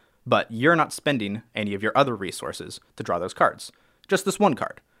cards. But you're not spending any of your other resources to draw those cards. Just this one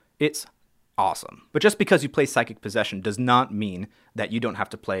card. It's awesome. But just because you play Psychic Possession does not mean that you don't have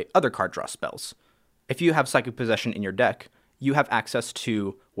to play other card draw spells. If you have Psychic Possession in your deck, you have access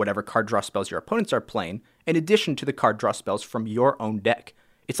to whatever card draw spells your opponents are playing, in addition to the card draw spells from your own deck.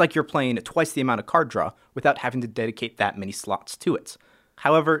 It's like you're playing twice the amount of card draw without having to dedicate that many slots to it.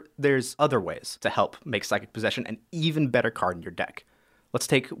 However, there's other ways to help make Psychic Possession an even better card in your deck. Let's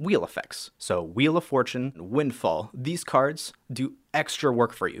take wheel effects. So Wheel of Fortune, Windfall, these cards do extra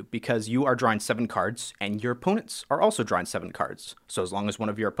work for you because you are drawing 7 cards and your opponents are also drawing 7 cards. So as long as one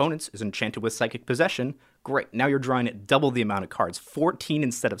of your opponents is enchanted with Psychic Possession, great. Now you're drawing double the amount of cards, 14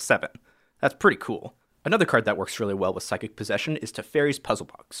 instead of 7. That's pretty cool. Another card that works really well with Psychic Possession is Teferi's Puzzle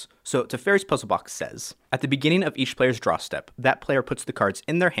Box. So Teferi's Puzzle Box says, at the beginning of each player's draw step, that player puts the cards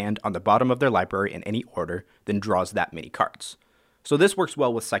in their hand on the bottom of their library in any order, then draws that many cards. So this works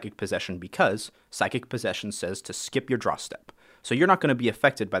well with Psychic Possession because Psychic Possession says to skip your draw step. So you're not going to be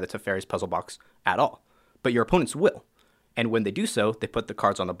affected by the Teferi's Puzzle Box at all, but your opponents will. And when they do so, they put the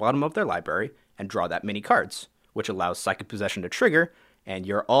cards on the bottom of their library and draw that many cards, which allows Psychic Possession to trigger, and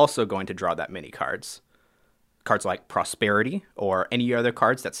you're also going to draw that many cards. Cards like Prosperity or any other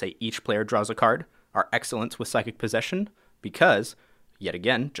cards that say each player draws a card are excellent with Psychic Possession because, yet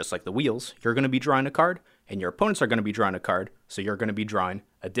again, just like the wheels, you're going to be drawing a card, and your opponents are going to be drawing a card, so you're going to be drawing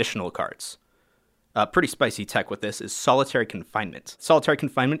additional cards. Pretty spicy tech with this is Solitary Confinement. Solitary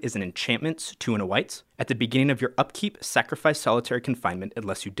Confinement is an enchantment, 2 and a white. At the beginning of your upkeep, sacrifice Solitary Confinement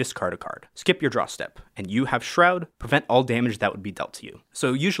unless you discard a card. Skip your draw step, and you have Shroud, prevent all damage that would be dealt to you.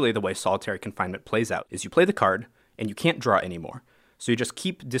 So usually the way Solitary Confinement plays out is you play the card, and you can't draw anymore. So you just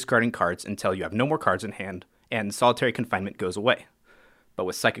keep discarding cards until you have no more cards in hand, and Solitary Confinement goes away. But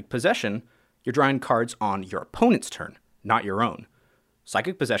with Psychic Possession, you're drawing cards on your opponent's turn, not your own.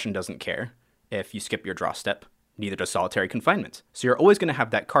 Psychic Possession doesn't care if you skip your draw step, neither does Solitary Confinement. So you're always going to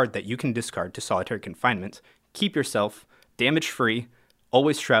have that card that you can discard to Solitary Confinement, keep yourself damage-free,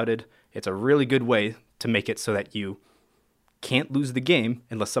 always shrouded. It's a really good way to make it so that you can't lose the game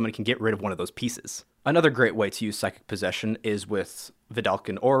unless somebody can get rid of one of those pieces. Another great way to use Psychic Possession is with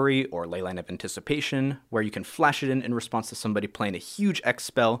Vidalcan Orrery or Leyline of Anticipation, where you can flash it in response to somebody playing a huge X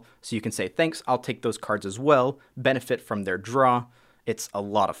spell, so you can say, thanks, I'll take those cards as well, benefit from their draw. It's a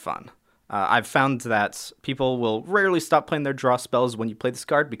lot of fun. I've found that people will rarely stop playing their draw spells when you play this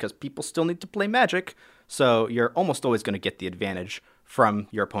card because people still need to play Magic, so you're almost always going to get the advantage from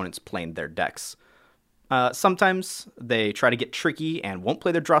your opponents playing their decks. Sometimes they try to get tricky and won't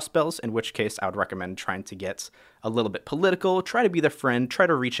play their draw spells, in which case I would recommend trying to get a little bit political, try to be their friend, try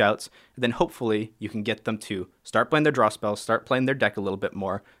to reach out, and then hopefully you can get them to start playing their draw spells, start playing their deck a little bit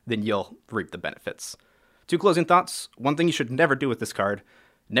more, then you'll reap the benefits. 2 closing thoughts. One thing you should never do with this card,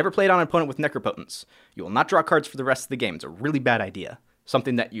 never play it on an opponent with Necropotence. You will not draw cards for the rest of the game. It's a really bad idea.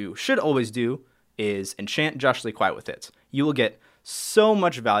 Something that you should always do is enchant Joshly Quiet with it. You will get so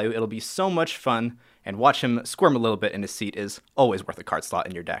much value, it'll be so much fun, and watch him squirm a little bit in his seat is always worth a card slot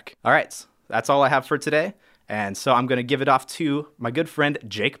in your deck. All right, that's all I have for today, and so I'm going to give it off to my good friend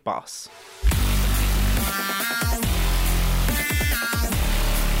Jake Boss.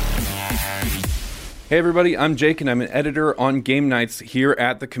 Hey everybody, I'm Jake and I'm an editor on Game Nights here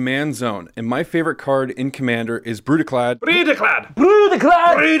at the Command Zone. And my favorite card in Commander is Brudiclad. Brudiclad!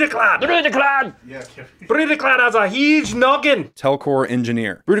 Brudiclad! Brudiclad! Brudiclad! Yeah, Brudiclad has a huge noggin! Telcor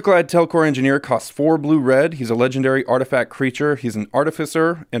Engineer. Brudiclad Telcor Engineer costs 4 blue-red. He's a legendary artifact creature. He's an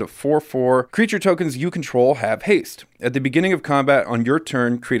artificer and a 4/4. Creature tokens you control have haste. At the beginning of combat on your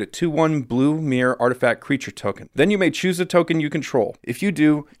turn, create a 2/1 blue mirror artifact creature token. Then you may choose a token you control. If you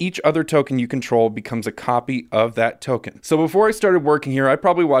do, each other token you control becomes a copy of that token. So before I started working here, I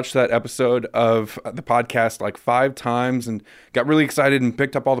probably watched that episode of the podcast like 5 times and got really excited and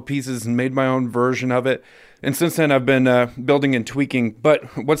picked up all the pieces and made my own version of it. And since then, I've been building and tweaking.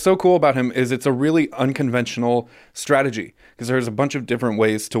 But what's so cool about him is it's a really unconventional strategy because there's a bunch of different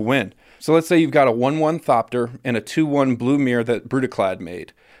ways to win. So let's say you've got a 1/1 Thopter and a 2/1 blue mirror that Brudiclad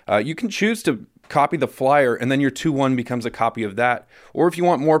made. You can choose to copy the flyer, and then your 2/1 becomes a copy of that. Or if you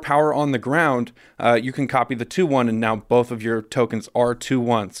want more power on the ground, you can copy the 2/1, and now both of your tokens are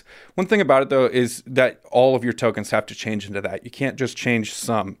 2/1s. One thing about it, though, is that all of your tokens have to change into that. You can't just change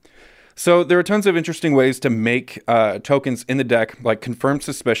some. So there are tons of interesting ways to make tokens in the deck, like Confirmed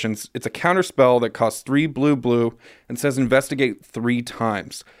Suspicions. It's a counter spell that costs 3 blue and says investigate 3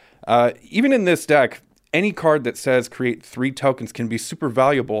 times. Even in this deck, any card that says create 3 tokens can be super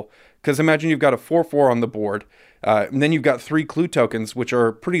valuable, because imagine you've got a 4/4 on the board, and then you've got 3 clue tokens, which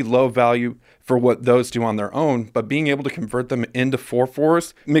are pretty low value for what those do on their own, but being able to convert them into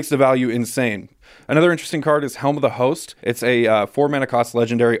 4/4s makes the value insane. Another interesting card is Helm of the Host. It's a 4 mana cost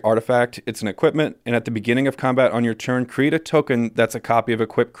legendary artifact. It's an equipment, and at the beginning of combat on your turn, create a token that's a copy of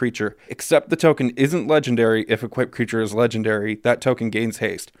equipped creature. Except the token isn't legendary. If equipped creature is legendary, that token gains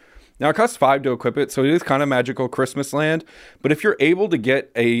haste. Now, it costs 5 to equip it, so it is kind of magical Christmas land, but if you're able to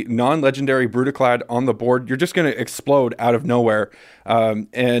get a non-legendary Brudiclad on the board, you're just going to explode out of nowhere,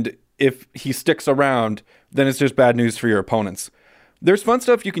 and if he sticks around, then it's just bad news for your opponents. There's fun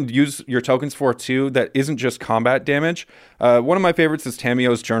stuff you can use your tokens for too that isn't just combat damage. One of my favorites is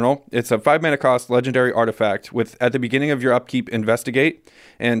Tamio's Journal. It's a 5 mana cost legendary artifact with, at the beginning of your upkeep, investigate,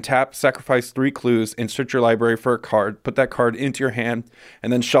 and tap, sacrifice 3 clues, and search your library for a card, put that card into your hand,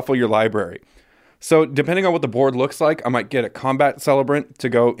 and then shuffle your library. So depending on what the board looks like, I might get a combat celebrant to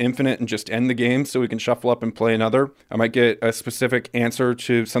go infinite and just end the game so we can shuffle up and play another. I might get a specific answer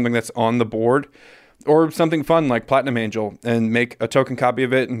to something that's on the board, or something fun like Platinum Angel and make a token copy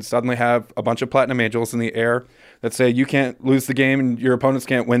of it and suddenly have a bunch of Platinum Angels in the air that say you can't lose the game and your opponents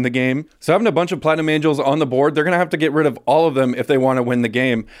can't win the game. So having a bunch of Platinum Angels on the board, they're going to have to get rid of all of them if they want to win the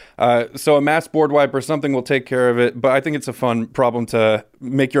game. So a mass board wipe or something will take care of it, but I think it's a fun problem to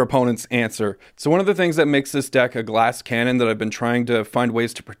make your opponents answer. So one of the things that makes this deck a glass cannon that I've been trying to find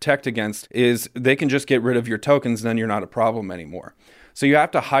ways to protect against is they can just get rid of your tokens and then you're not a problem anymore. So you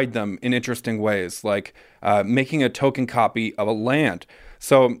have to hide them in interesting ways, like making a token copy of a land.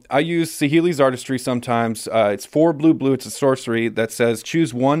 So I use Saheeli's Artistry sometimes. It's 4 blue. It's a sorcery that says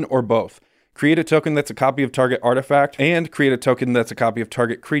choose one or both. Create a token that's a copy of target artifact, and create a token that's a copy of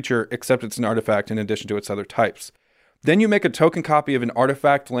target creature, except it's an artifact in addition to its other types. Then you make a token copy of an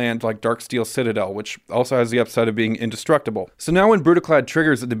artifact land like Darksteel Citadel, which also has the upside of being indestructible. So now when Brutaclad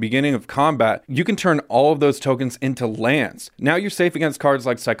triggers at the beginning of combat, you can turn all of those tokens into lands. Now you're safe against cards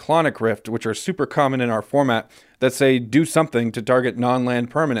like Cyclonic Rift, which are super common in our format, that say do something to target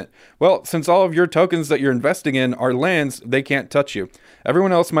non-land permanent. Well, since all of your tokens that you're investing in are lands, they can't touch you.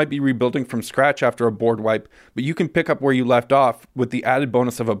 Everyone else might be rebuilding from scratch after a board wipe, but you can pick up where you left off with the added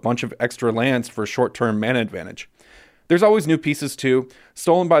bonus of a bunch of extra lands for short-term mana advantage. There's always new pieces too.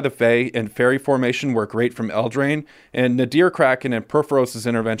 Stolen by the Fae and Fairy Formation work great from Eldraine, and Nadir Kraken and Purphoros'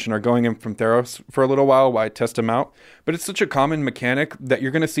 Intervention are going in from Theros for a little while I test them out. But it's such a common mechanic that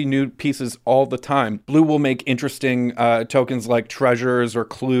you're going to see new pieces all the time. Blue will make interesting tokens like treasures or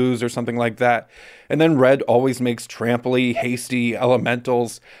clues or something like that. And then red always makes tramply, hasty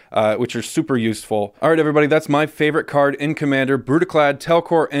elementals, which are super useful. All right, everybody, that's my favorite card in Commander, Brutaclad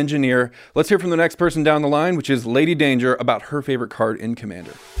Telkor Engineer. Let's hear from the next person down the line, which is Lady Danger, about her favorite card in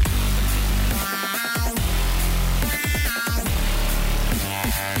Commander.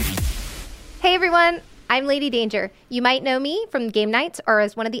 Hey, everyone. I'm Lady Danger. You might know me from Game Nights or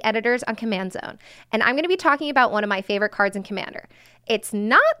as one of the editors on Command Zone. And I'm going to be talking about one of my favorite cards in Commander. It's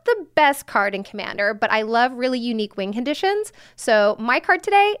not the best card in Commander, but I love really unique win conditions. So my card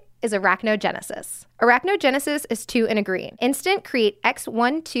today is Arachnogenesis. Arachnogenesis is 2 and a green. Instant, create X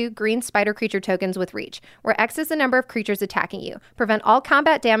 1/2 green spider creature tokens with reach, where X is the number of creatures attacking you. Prevent all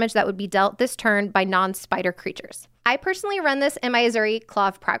combat damage that would be dealt this turn by non-spider creatures. I personally run this in my Azuri Claw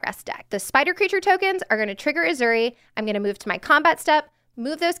of Progress deck. The spider creature tokens are going to trigger Azuri. I'm going to move to my combat step,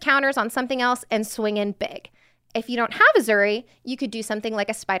 move those counters on something else, and swing in big. If you don't have Azuri, you could do something like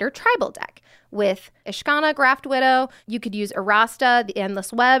a Spider Tribal deck. With Ishkana, Graft Widow, you could use Erasta, the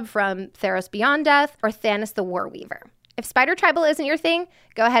Endless Web from Theros Beyond Death, or Thanos the War Weaver. If Spider Tribal isn't your thing,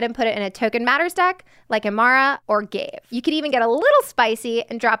 go ahead and put it in a Token Matters deck like Amara or Gave. You could even get a little spicy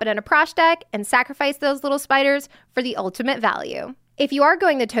and drop it in a Prosh deck and sacrifice those little spiders for the ultimate value. If you are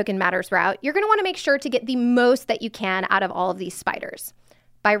going the Token Matters route, you're going to want to make sure to get the most that you can out of all of these spiders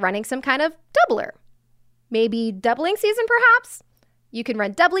by running some kind of doubler. Maybe Doubling Season, perhaps? You can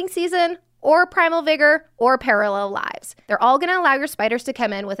run Doubling Season, or Primal Vigor, or Parallel Lives. They're all going to allow your spiders to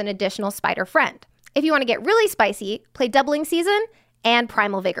come in with an additional spider friend. If you want to get really spicy, play Doubling Season and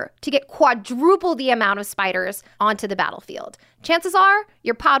Primal Vigor to get quadruple the amount of spiders onto the battlefield. Chances are,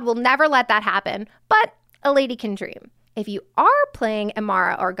 your pod will never let that happen, but a lady can dream. If you are playing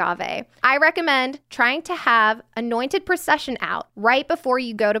Amara or Gave, I recommend trying to have Anointed Procession out right before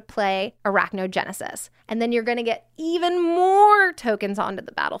you go to play Arachnogenesis. And then you're going to get even more tokens onto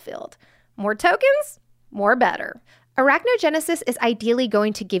the battlefield. More tokens? More better. Arachnogenesis is ideally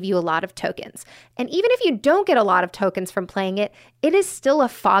going to give you a lot of tokens. And even if you don't get a lot of tokens from playing it, it is still a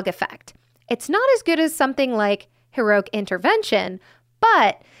fog effect. It's not as good as something like Heroic Intervention,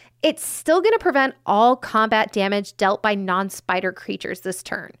 but it's still going to prevent all combat damage dealt by non-spider creatures this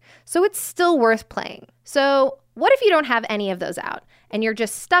turn. So it's still worth playing. So what if you don't have any of those out and you're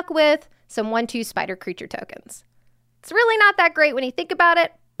just stuck with some 1/2 spider creature tokens? It's really not that great when you think about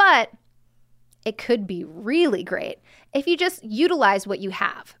it, but it could be really great if you just utilize what you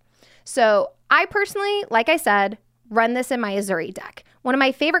have. So I personally, like I said, run this in my Azuri deck. One of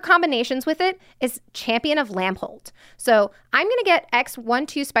my favorite combinations with it is Champion of Lamphold. So I'm going to get X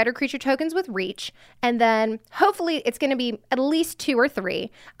 1/2 spider creature tokens with reach, and then hopefully it's going to be at least 2 or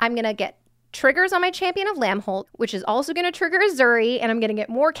 3. I'm going to get triggers on my Champion of Lamphold, which is also going to trigger Azuri, and I'm going to get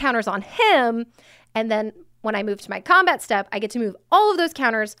more counters on him, and then When I move to my combat step, I get to move all of those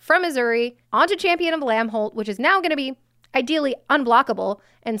counters from Uzuri onto Champion of Lambholt, which is now going to be ideally unblockable,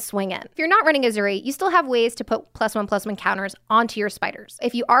 and swing in. If you're not running Uzuri, you still have ways to put +1/+1 counters onto your spiders.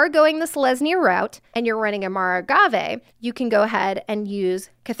 If you are going the Selesnya route and you're running a Maragave, you can go ahead and use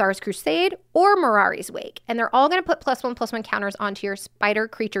Cathar's Crusade or Mirari's Wake, and they're all going to put +1/+1 counters onto your spider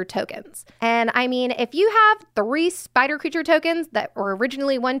creature tokens. And I mean, if you have 3 spider creature tokens that were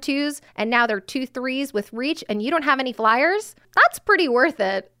originally 1/2s and now they're 2 3s with reach and you don't have any flyers, that's pretty worth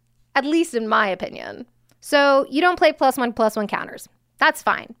it, at least in my opinion. So you don't play +1/+1 counters. That's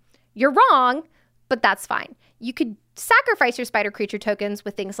fine. You're wrong, but that's fine. You could sacrifice your spider creature tokens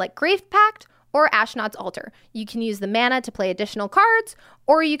with things like Grave Pact or Ashnod's Altar. You can use the mana to play additional cards,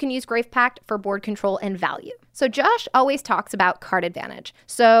 or you can use Grave Pact for board control and value. So Josh always talks about card advantage.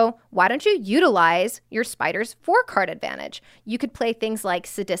 So why don't you utilize your spiders for card advantage? You could play things like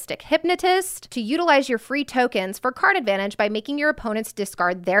Sadistic Hypnotist to utilize your free tokens for card advantage by making your opponents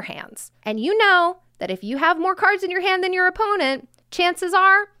discard their hands. And you know that if you have more cards in your hand than your opponent, chances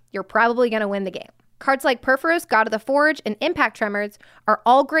are you're probably going to win the game. Cards like Purphoros, God of the Forge, and Impact Tremors are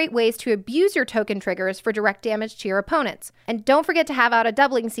all great ways to abuse your token triggers for direct damage to your opponents. And don't forget to have out a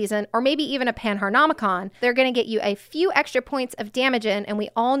Doubling Season, or maybe even a Panharmonicon. They're going to get you a few extra points of damage in, and we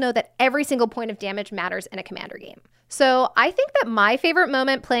all know that every single point of damage matters in a Commander game. So I think that my favorite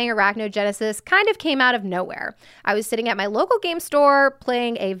moment playing Arachnogenesis kind of came out of nowhere. I was sitting at my local game store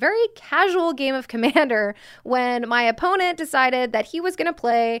playing a very casual game of Commander when my opponent decided that he was going to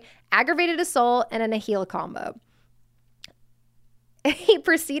play Aggravated Assault and a Nihil combo. He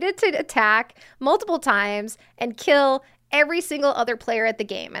proceeded to attack multiple times and kill every single other player at the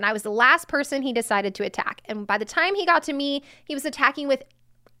game. And I was the last person he decided to attack. And by the time he got to me, he was attacking with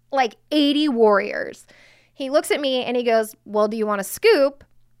like 80 warriors. He looks at me and he goes, well, do you want to scoop?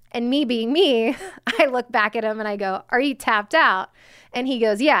 And me being me, I look back at him and I go, are you tapped out? And he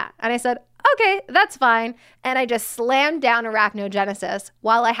goes, yeah. And I said, okay, that's fine. And I just slammed down Arachnogenesis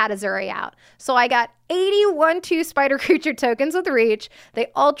while I had Uzuri out. So I got 81 spider creature tokens with reach.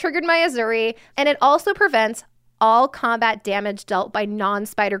 They all triggered my Uzuri. And it also prevents all combat damage dealt by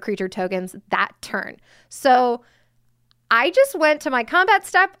non-spider creature tokens that turn. So I just went to my combat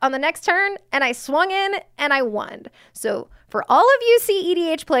step on the next turn and I swung in and I won. So for all of you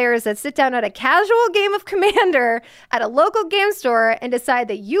CEDH players that sit down at a casual game of Commander at a local game store and decide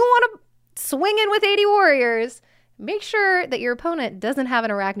that you want to swing in with 80 warriors, make sure that your opponent doesn't have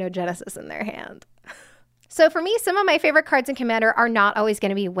an Arachnogenesis in their hand. So for me, some of my favorite cards in Commander are not always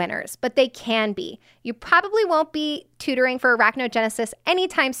going to be winners, but they can be. You probably won't be tutoring for Arachnogenesis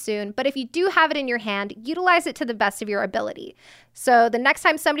anytime soon, but if you do have it in your hand, utilize it to the best of your ability. So the next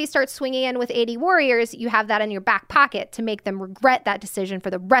time somebody starts swinging in with 80 warriors, you have that in your back pocket to make them regret that decision for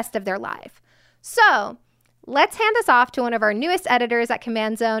the rest of their life. So let's hand this off to one of our newest editors at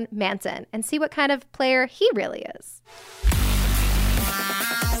Command Zone, Manson, and see what kind of player he really is.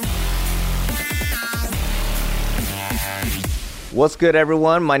 What's good,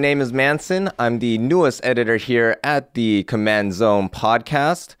 everyone? My name is Manson. I'm the newest editor here at the Command Zone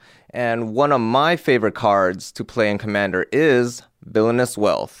podcast. And one of my favorite cards to play in Commander is Villainous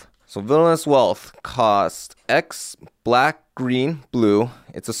Wealth. So Villainous Wealth costs X, black, green, blue.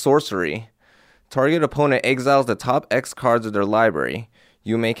 It's a sorcery. Target opponent exiles the top X cards of their library.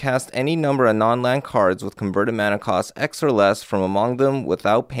 You may cast any number of non-land cards with converted mana cost X or less from among them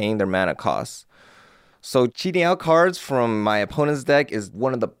without paying their mana costs. So cheating out cards from my opponent's deck is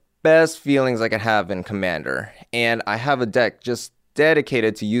one of the best feelings I could have in Commander. And I have a deck just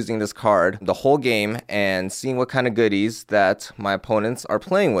dedicated to using this card the whole game and seeing what kind of goodies that my opponents are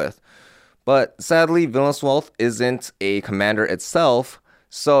playing with. But sadly, Villainous Wealth isn't a Commander itself,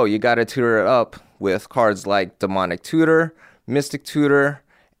 so you gotta tutor it up with cards like Demonic Tutor, Mystic Tutor,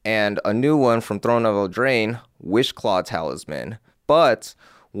 and a new one from Throne of Eldraine, Wishclaw Talisman. But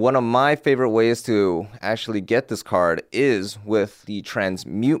one of my favorite ways to actually get this card is with the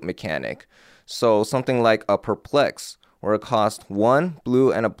transmute mechanic. So something like a Perplex, where it costs 1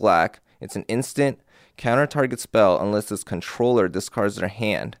 blue and a black. It's an instant counter target spell unless its controller discards their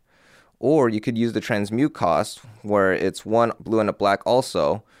hand. Or you could use the transmute cost, where it's 1 blue and a black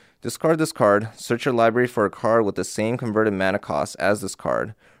also. Discard this card, search your library for a card with the same converted mana cost as this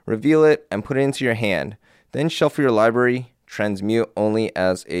card, reveal it, and put it into your hand. Then shuffle your library, transmute only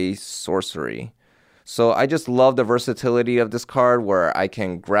as a sorcery. So I just love the versatility of this card, where I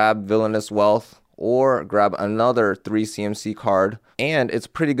can grab Villainous Wealth or grab another 3 CMC card, and it's a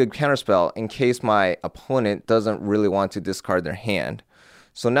pretty good counterspell in case my opponent doesn't really want to discard their hand.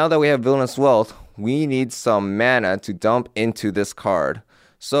 So now that we have Villainous Wealth, we need some mana to dump into this card.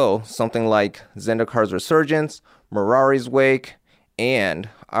 So something like Zendikar's Resurgence, Mirari's Wake, and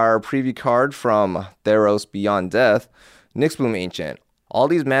our preview card from Theros Beyond Death, Nyxbloom Ancient. All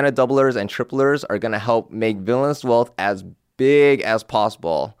these mana doublers and triplers are going to help make Villainous Wealth as big as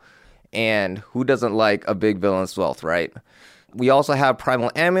possible. And who doesn't like a big Villainous Wealth, right? We also have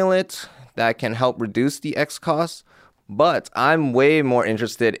Primal Amulet that can help reduce the X cost. But I'm way more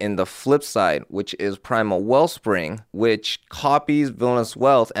interested in the flip side, which is Primal Wellspring, which copies Villainous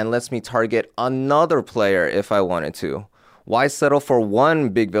Wealth and lets me target another player if I wanted to. Why settle for one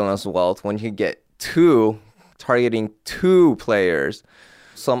big Villainous Wealth when you can get two targeting two players?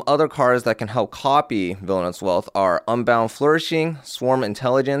 Some other cards that can help copy Villainous Wealth are Unbound Flourishing, Swarm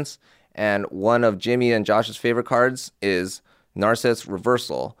Intelligence, and one of Jimmy and Josh's favorite cards is Narset's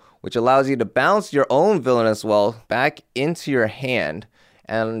Reversal, which allows you to bounce your own Villainous Wealth back into your hand,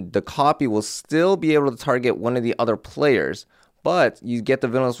 and the copy will still be able to target one of the other players, but you get the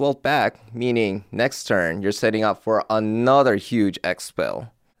Villainous Wealth back, meaning next turn you're setting up for another huge X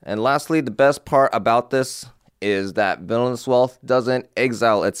spell. And lastly, the best part about this is that Villainous Wealth doesn't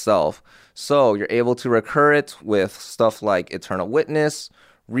exile itself, so you're able to recur it with stuff like Eternal Witness,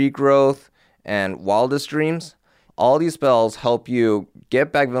 Regrowth, and Wildest Dreams. All these spells help you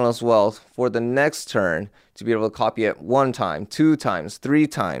get back Villainous Wealth for the next turn to be able to copy it 1 time, 2 times, 3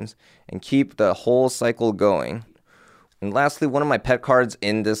 times, and keep the whole cycle going. And lastly, one of my pet cards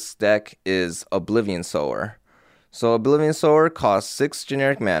in this deck is Oblivion Sower. So Oblivion Sower costs 6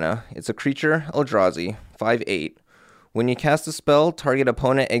 generic mana. It's a creature, Eldrazi, 5/8. When you cast a spell, target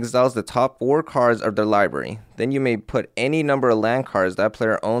opponent exiles the top 4 cards of their library. Then you may put any number of land cards that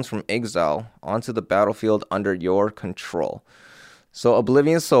player owns from exile onto the battlefield under your control. So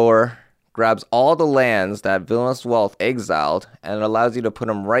Oblivion Sower grabs all the lands that Villainous Wealth exiled and allows you to put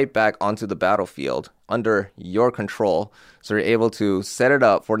them right back onto the battlefield under your control, so you're able to set it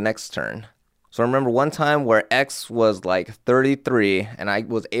up for next turn. So I remember one time where X was like 33 and I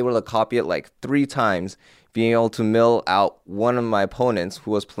was able to copy it like 3 times, being able to mill out one of my opponents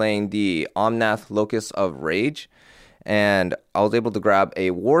who was playing the Omnath Locust of Rage. And I was able to grab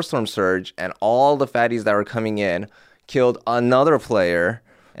a Warstorm Surge, and all the fatties that were coming in killed another player.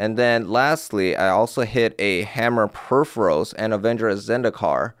 And then lastly, I also hit a Hammer Perforos and Avenger of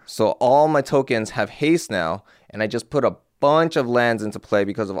Zendikar. So all my tokens have haste now, and I just put a bunch of lands into play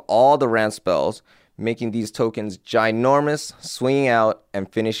because of all the rant spells, making these tokens ginormous, swinging out,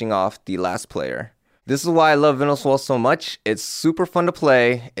 and finishing off the last player. This is why I love Villainous Wealth so much. It's super fun to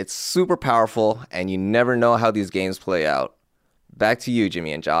play, it's super powerful, and you never know how these games play out. Back to you,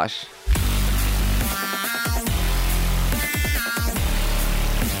 Jimmy and Josh.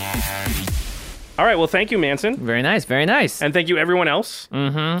 All right, well, thank you, Manson. Very nice, very nice. And thank you, everyone else.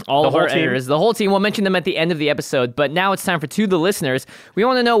 All of our editors, the whole team. We'll mention them at the end of the episode, but now it's time for To The Listeners. We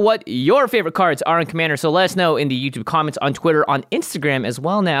want to know what your favorite cards are in Commander, so let us know in the YouTube comments, on Twitter, on Instagram as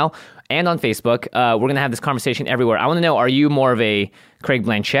well now, and on Facebook. We're going to have this conversation everywhere. I want to know, are you more of a Craig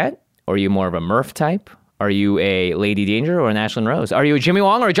Blanchett? Or are you more of a Murph type? Are you a Lady Danger or an Ashlyn Rose? Are you a Jimmy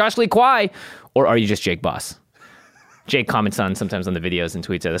Wong or a Josh Lee Kwai? Or are you just Jake Boss? Jake comments sometimes on the videos and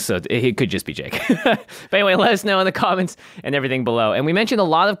tweets at us, so it could just be Jake. But anyway, let us know in the comments and everything below. And we mentioned a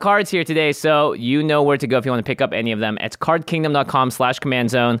lot of cards here today, so you know where to go if you want to pick up any of them. It's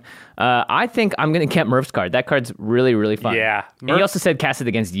cardkingdom.com/command-zone. I think I'm going to get Murph's card. That card's really, really fun. Yeah. And he also said cast it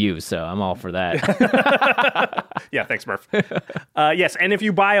against you, so I'm all for that. Yeah, thanks, Murph. Yes, and if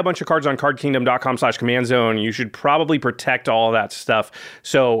you buy a bunch of cards on cardkingdom.com/command-zone, you should probably protect all of that stuff.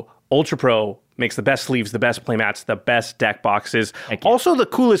 So Ultra Pro makes the best sleeves, the best playmats, the best deck boxes, also the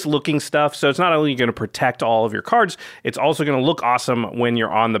coolest looking stuff. So it's not only going to protect all of your cards, it's also going to look awesome when you're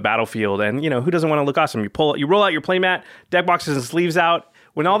on the battlefield. And, you know, who doesn't want to look awesome? You roll out your playmat, deck boxes and sleeves out.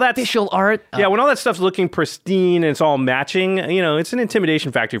 When all that official art, when all that stuff's looking pristine and it's all matching, you know, it's an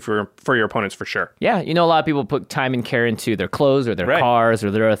intimidation factor for your opponents for sure. Yeah, you know, a lot of people put time and care into their clothes or their cars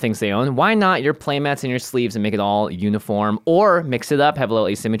or their other things they own. Why not your playmats and your sleeves and make it all uniform, or mix it up, have a little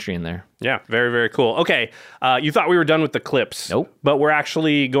asymmetry in there? Yeah, very, very cool. Okay, you thought we were done with the clips. Nope. But we're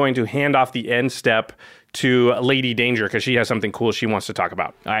actually going to hand off the end step to Lady Danger because she has something cool she wants to talk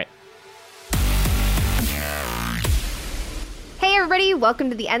about. All right. Hey everybody, welcome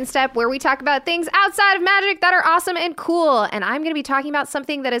to the End Step, where we talk about things outside of Magic that are awesome and cool. And I'm going to be talking about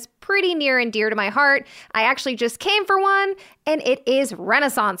something that is pretty near and dear to my heart. I actually just came for one, and it is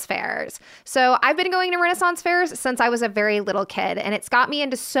Renaissance fairs. So I've been going to Renaissance fairs since I was a very little kid, and it's got me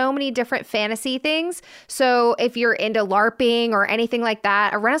into so many different fantasy things. So if you're into LARPing or anything like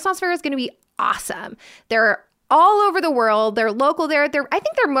that, a Renaissance fair is going to be awesome. There all over the world. They're local there. I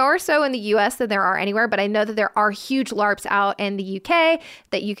think they're more so in the US than there are anywhere, but I know that there are huge LARPs out in the UK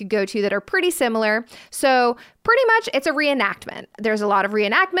that you could go to that are pretty similar. So pretty much it's a reenactment. There's a lot of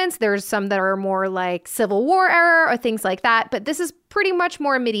reenactments. There's some that are more like Civil War era or things like that, but this is pretty much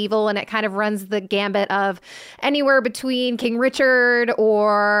more medieval, and it kind of runs the gambit of anywhere between King Richard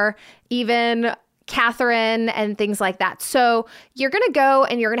or even Catherine and things like that. So you're going to go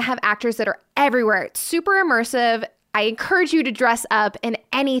and you're going to have actors that are everywhere. It's super immersive. I encourage you to dress up in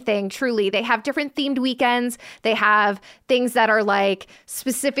anything, truly. They have different themed weekends. They have things that are like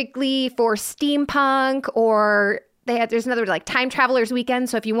specifically for steampunk, or there's another like time travelers weekend.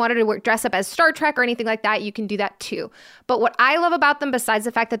 So if you wanted to dress up as Star Trek or anything like that, you can do that too. But what I love about them, besides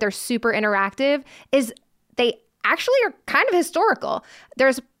the fact that they're super interactive, is they actually are kind of historical.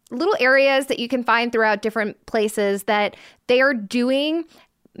 There's little areas that you can find throughout different places that they are doing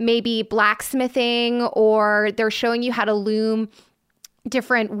maybe blacksmithing, or they're showing you how to loom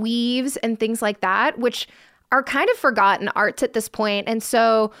different weaves and things like that, which are kind of forgotten arts at this point. And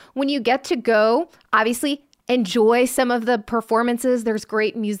so when you get to go, obviously enjoy some of the performances. There's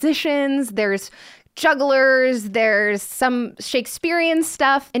great musicians, there's jugglers, there's some Shakespearean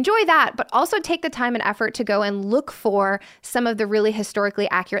stuff. Enjoy that, but also take the time and effort to go and look for some of the really historically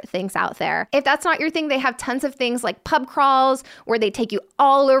accurate things out there. If that's not your thing, they have tons of things like pub crawls where they take you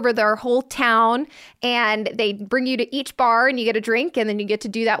all over their whole town and they bring you to each bar and you get a drink, and then you get to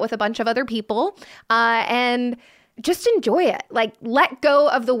do that with a bunch of other people. And just enjoy it. Like, let go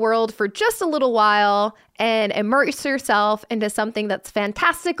of the world for just a little while and immerse yourself into something that's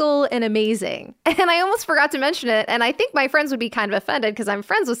fantastical and amazing. And I almost forgot to mention it, and I think my friends would be kind of offended because I'm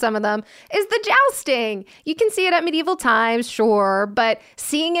friends with some of them, is the jousting. You can see it at medieval times, sure, but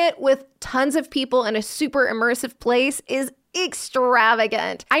seeing it with tons of people in a super immersive place is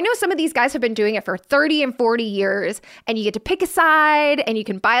extravagant. I know some of these guys have been doing it for 30 and 40 years, and you get to pick a side and you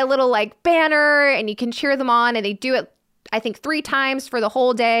can buy a little like banner and you can cheer them on, and they do it, I think, 3 times for the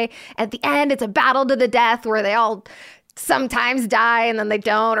whole day. At the end, it's a battle to the death where they all sometimes die and then they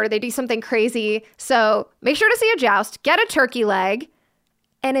don't, or they do something crazy. So make sure to see a joust, get a turkey leg,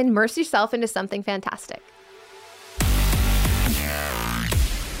 and immerse yourself into something fantastic.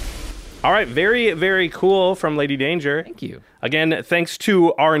 All right, very, very cool from Lady Danger. Thank you. Again, thanks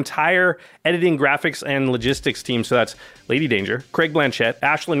to our entire editing, graphics, and logistics team. So that's Lady Danger, Craig Blanchett,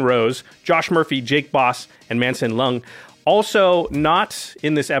 Ashlyn Rose, Josh Murphy, Jake Boss, and Manson Lung. Also not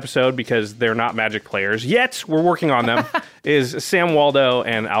in this episode because they're not Magic players yet. We're working on them. Is Sam Waldo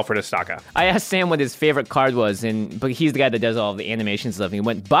and Alfred Estaca. I asked Sam what his favorite card was, but he's the guy that does all the animation stuff. And he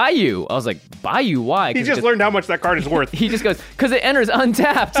went, Bayou. I was like, Bayou? Why? He just learned how much that card is worth. He just goes, because it enters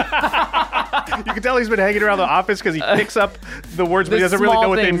untapped. You can tell he's been hanging around the office because he picks up the words, but he doesn't really know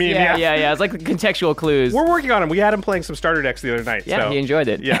what they mean. Yeah. It's like the contextual clues. We're working on him. We had him playing some starter decks the other night. Yeah, so. He enjoyed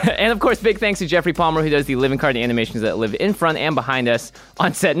it. Yeah. And of course, big thanks to Jeffrey Palmer, who does the living card animations that live in front and behind us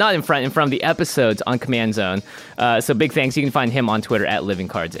on set. Not in front of the episodes on Command Zone. So big thanks. You can find him on Twitter at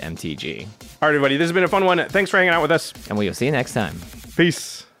LivingCardsMTG. All right, everybody. This has been a fun one. Thanks for hanging out with us. And we will see you next time.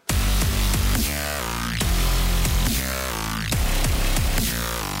 Peace.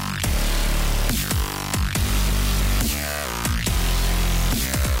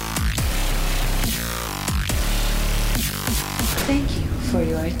 Thank you for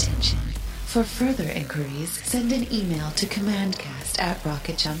your attention. For further inquiries, send an email to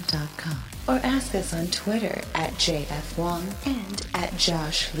commandcast@rocketjump.com or ask us on Twitter @JFWong and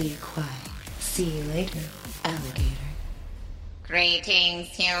 @JoshLeeQuai. See you later, alligator. Greetings,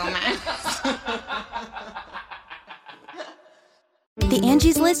 humans. The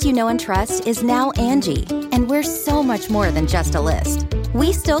Angie's List you know and trust is now Angie, and we're so much more than just a list.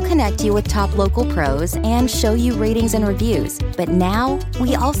 We still connect you with top local pros and show you ratings and reviews, but now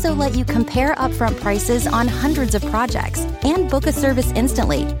we also let you compare upfront prices on hundreds of projects and book a service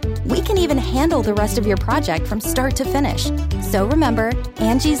instantly. We can even handle the rest of your project from start to finish. So remember,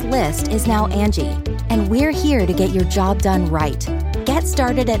 Angie's List is now Angie, and we're here to get your job done right. Get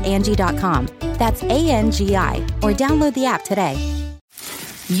started at Angie.com. That's ANGI, or download the app today.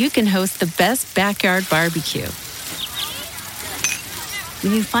 You can host the best backyard barbecue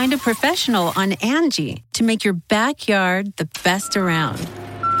when you find a professional on Angie to make your backyard the best around.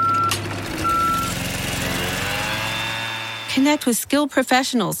 Connect with skilled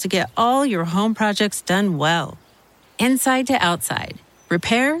professionals to get all your home projects done well. Inside to outside,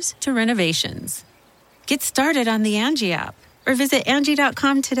 repairs to renovations. Get started on the Angie app or visit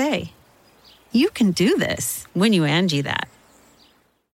Angie.com today. You can do this when you Angie that.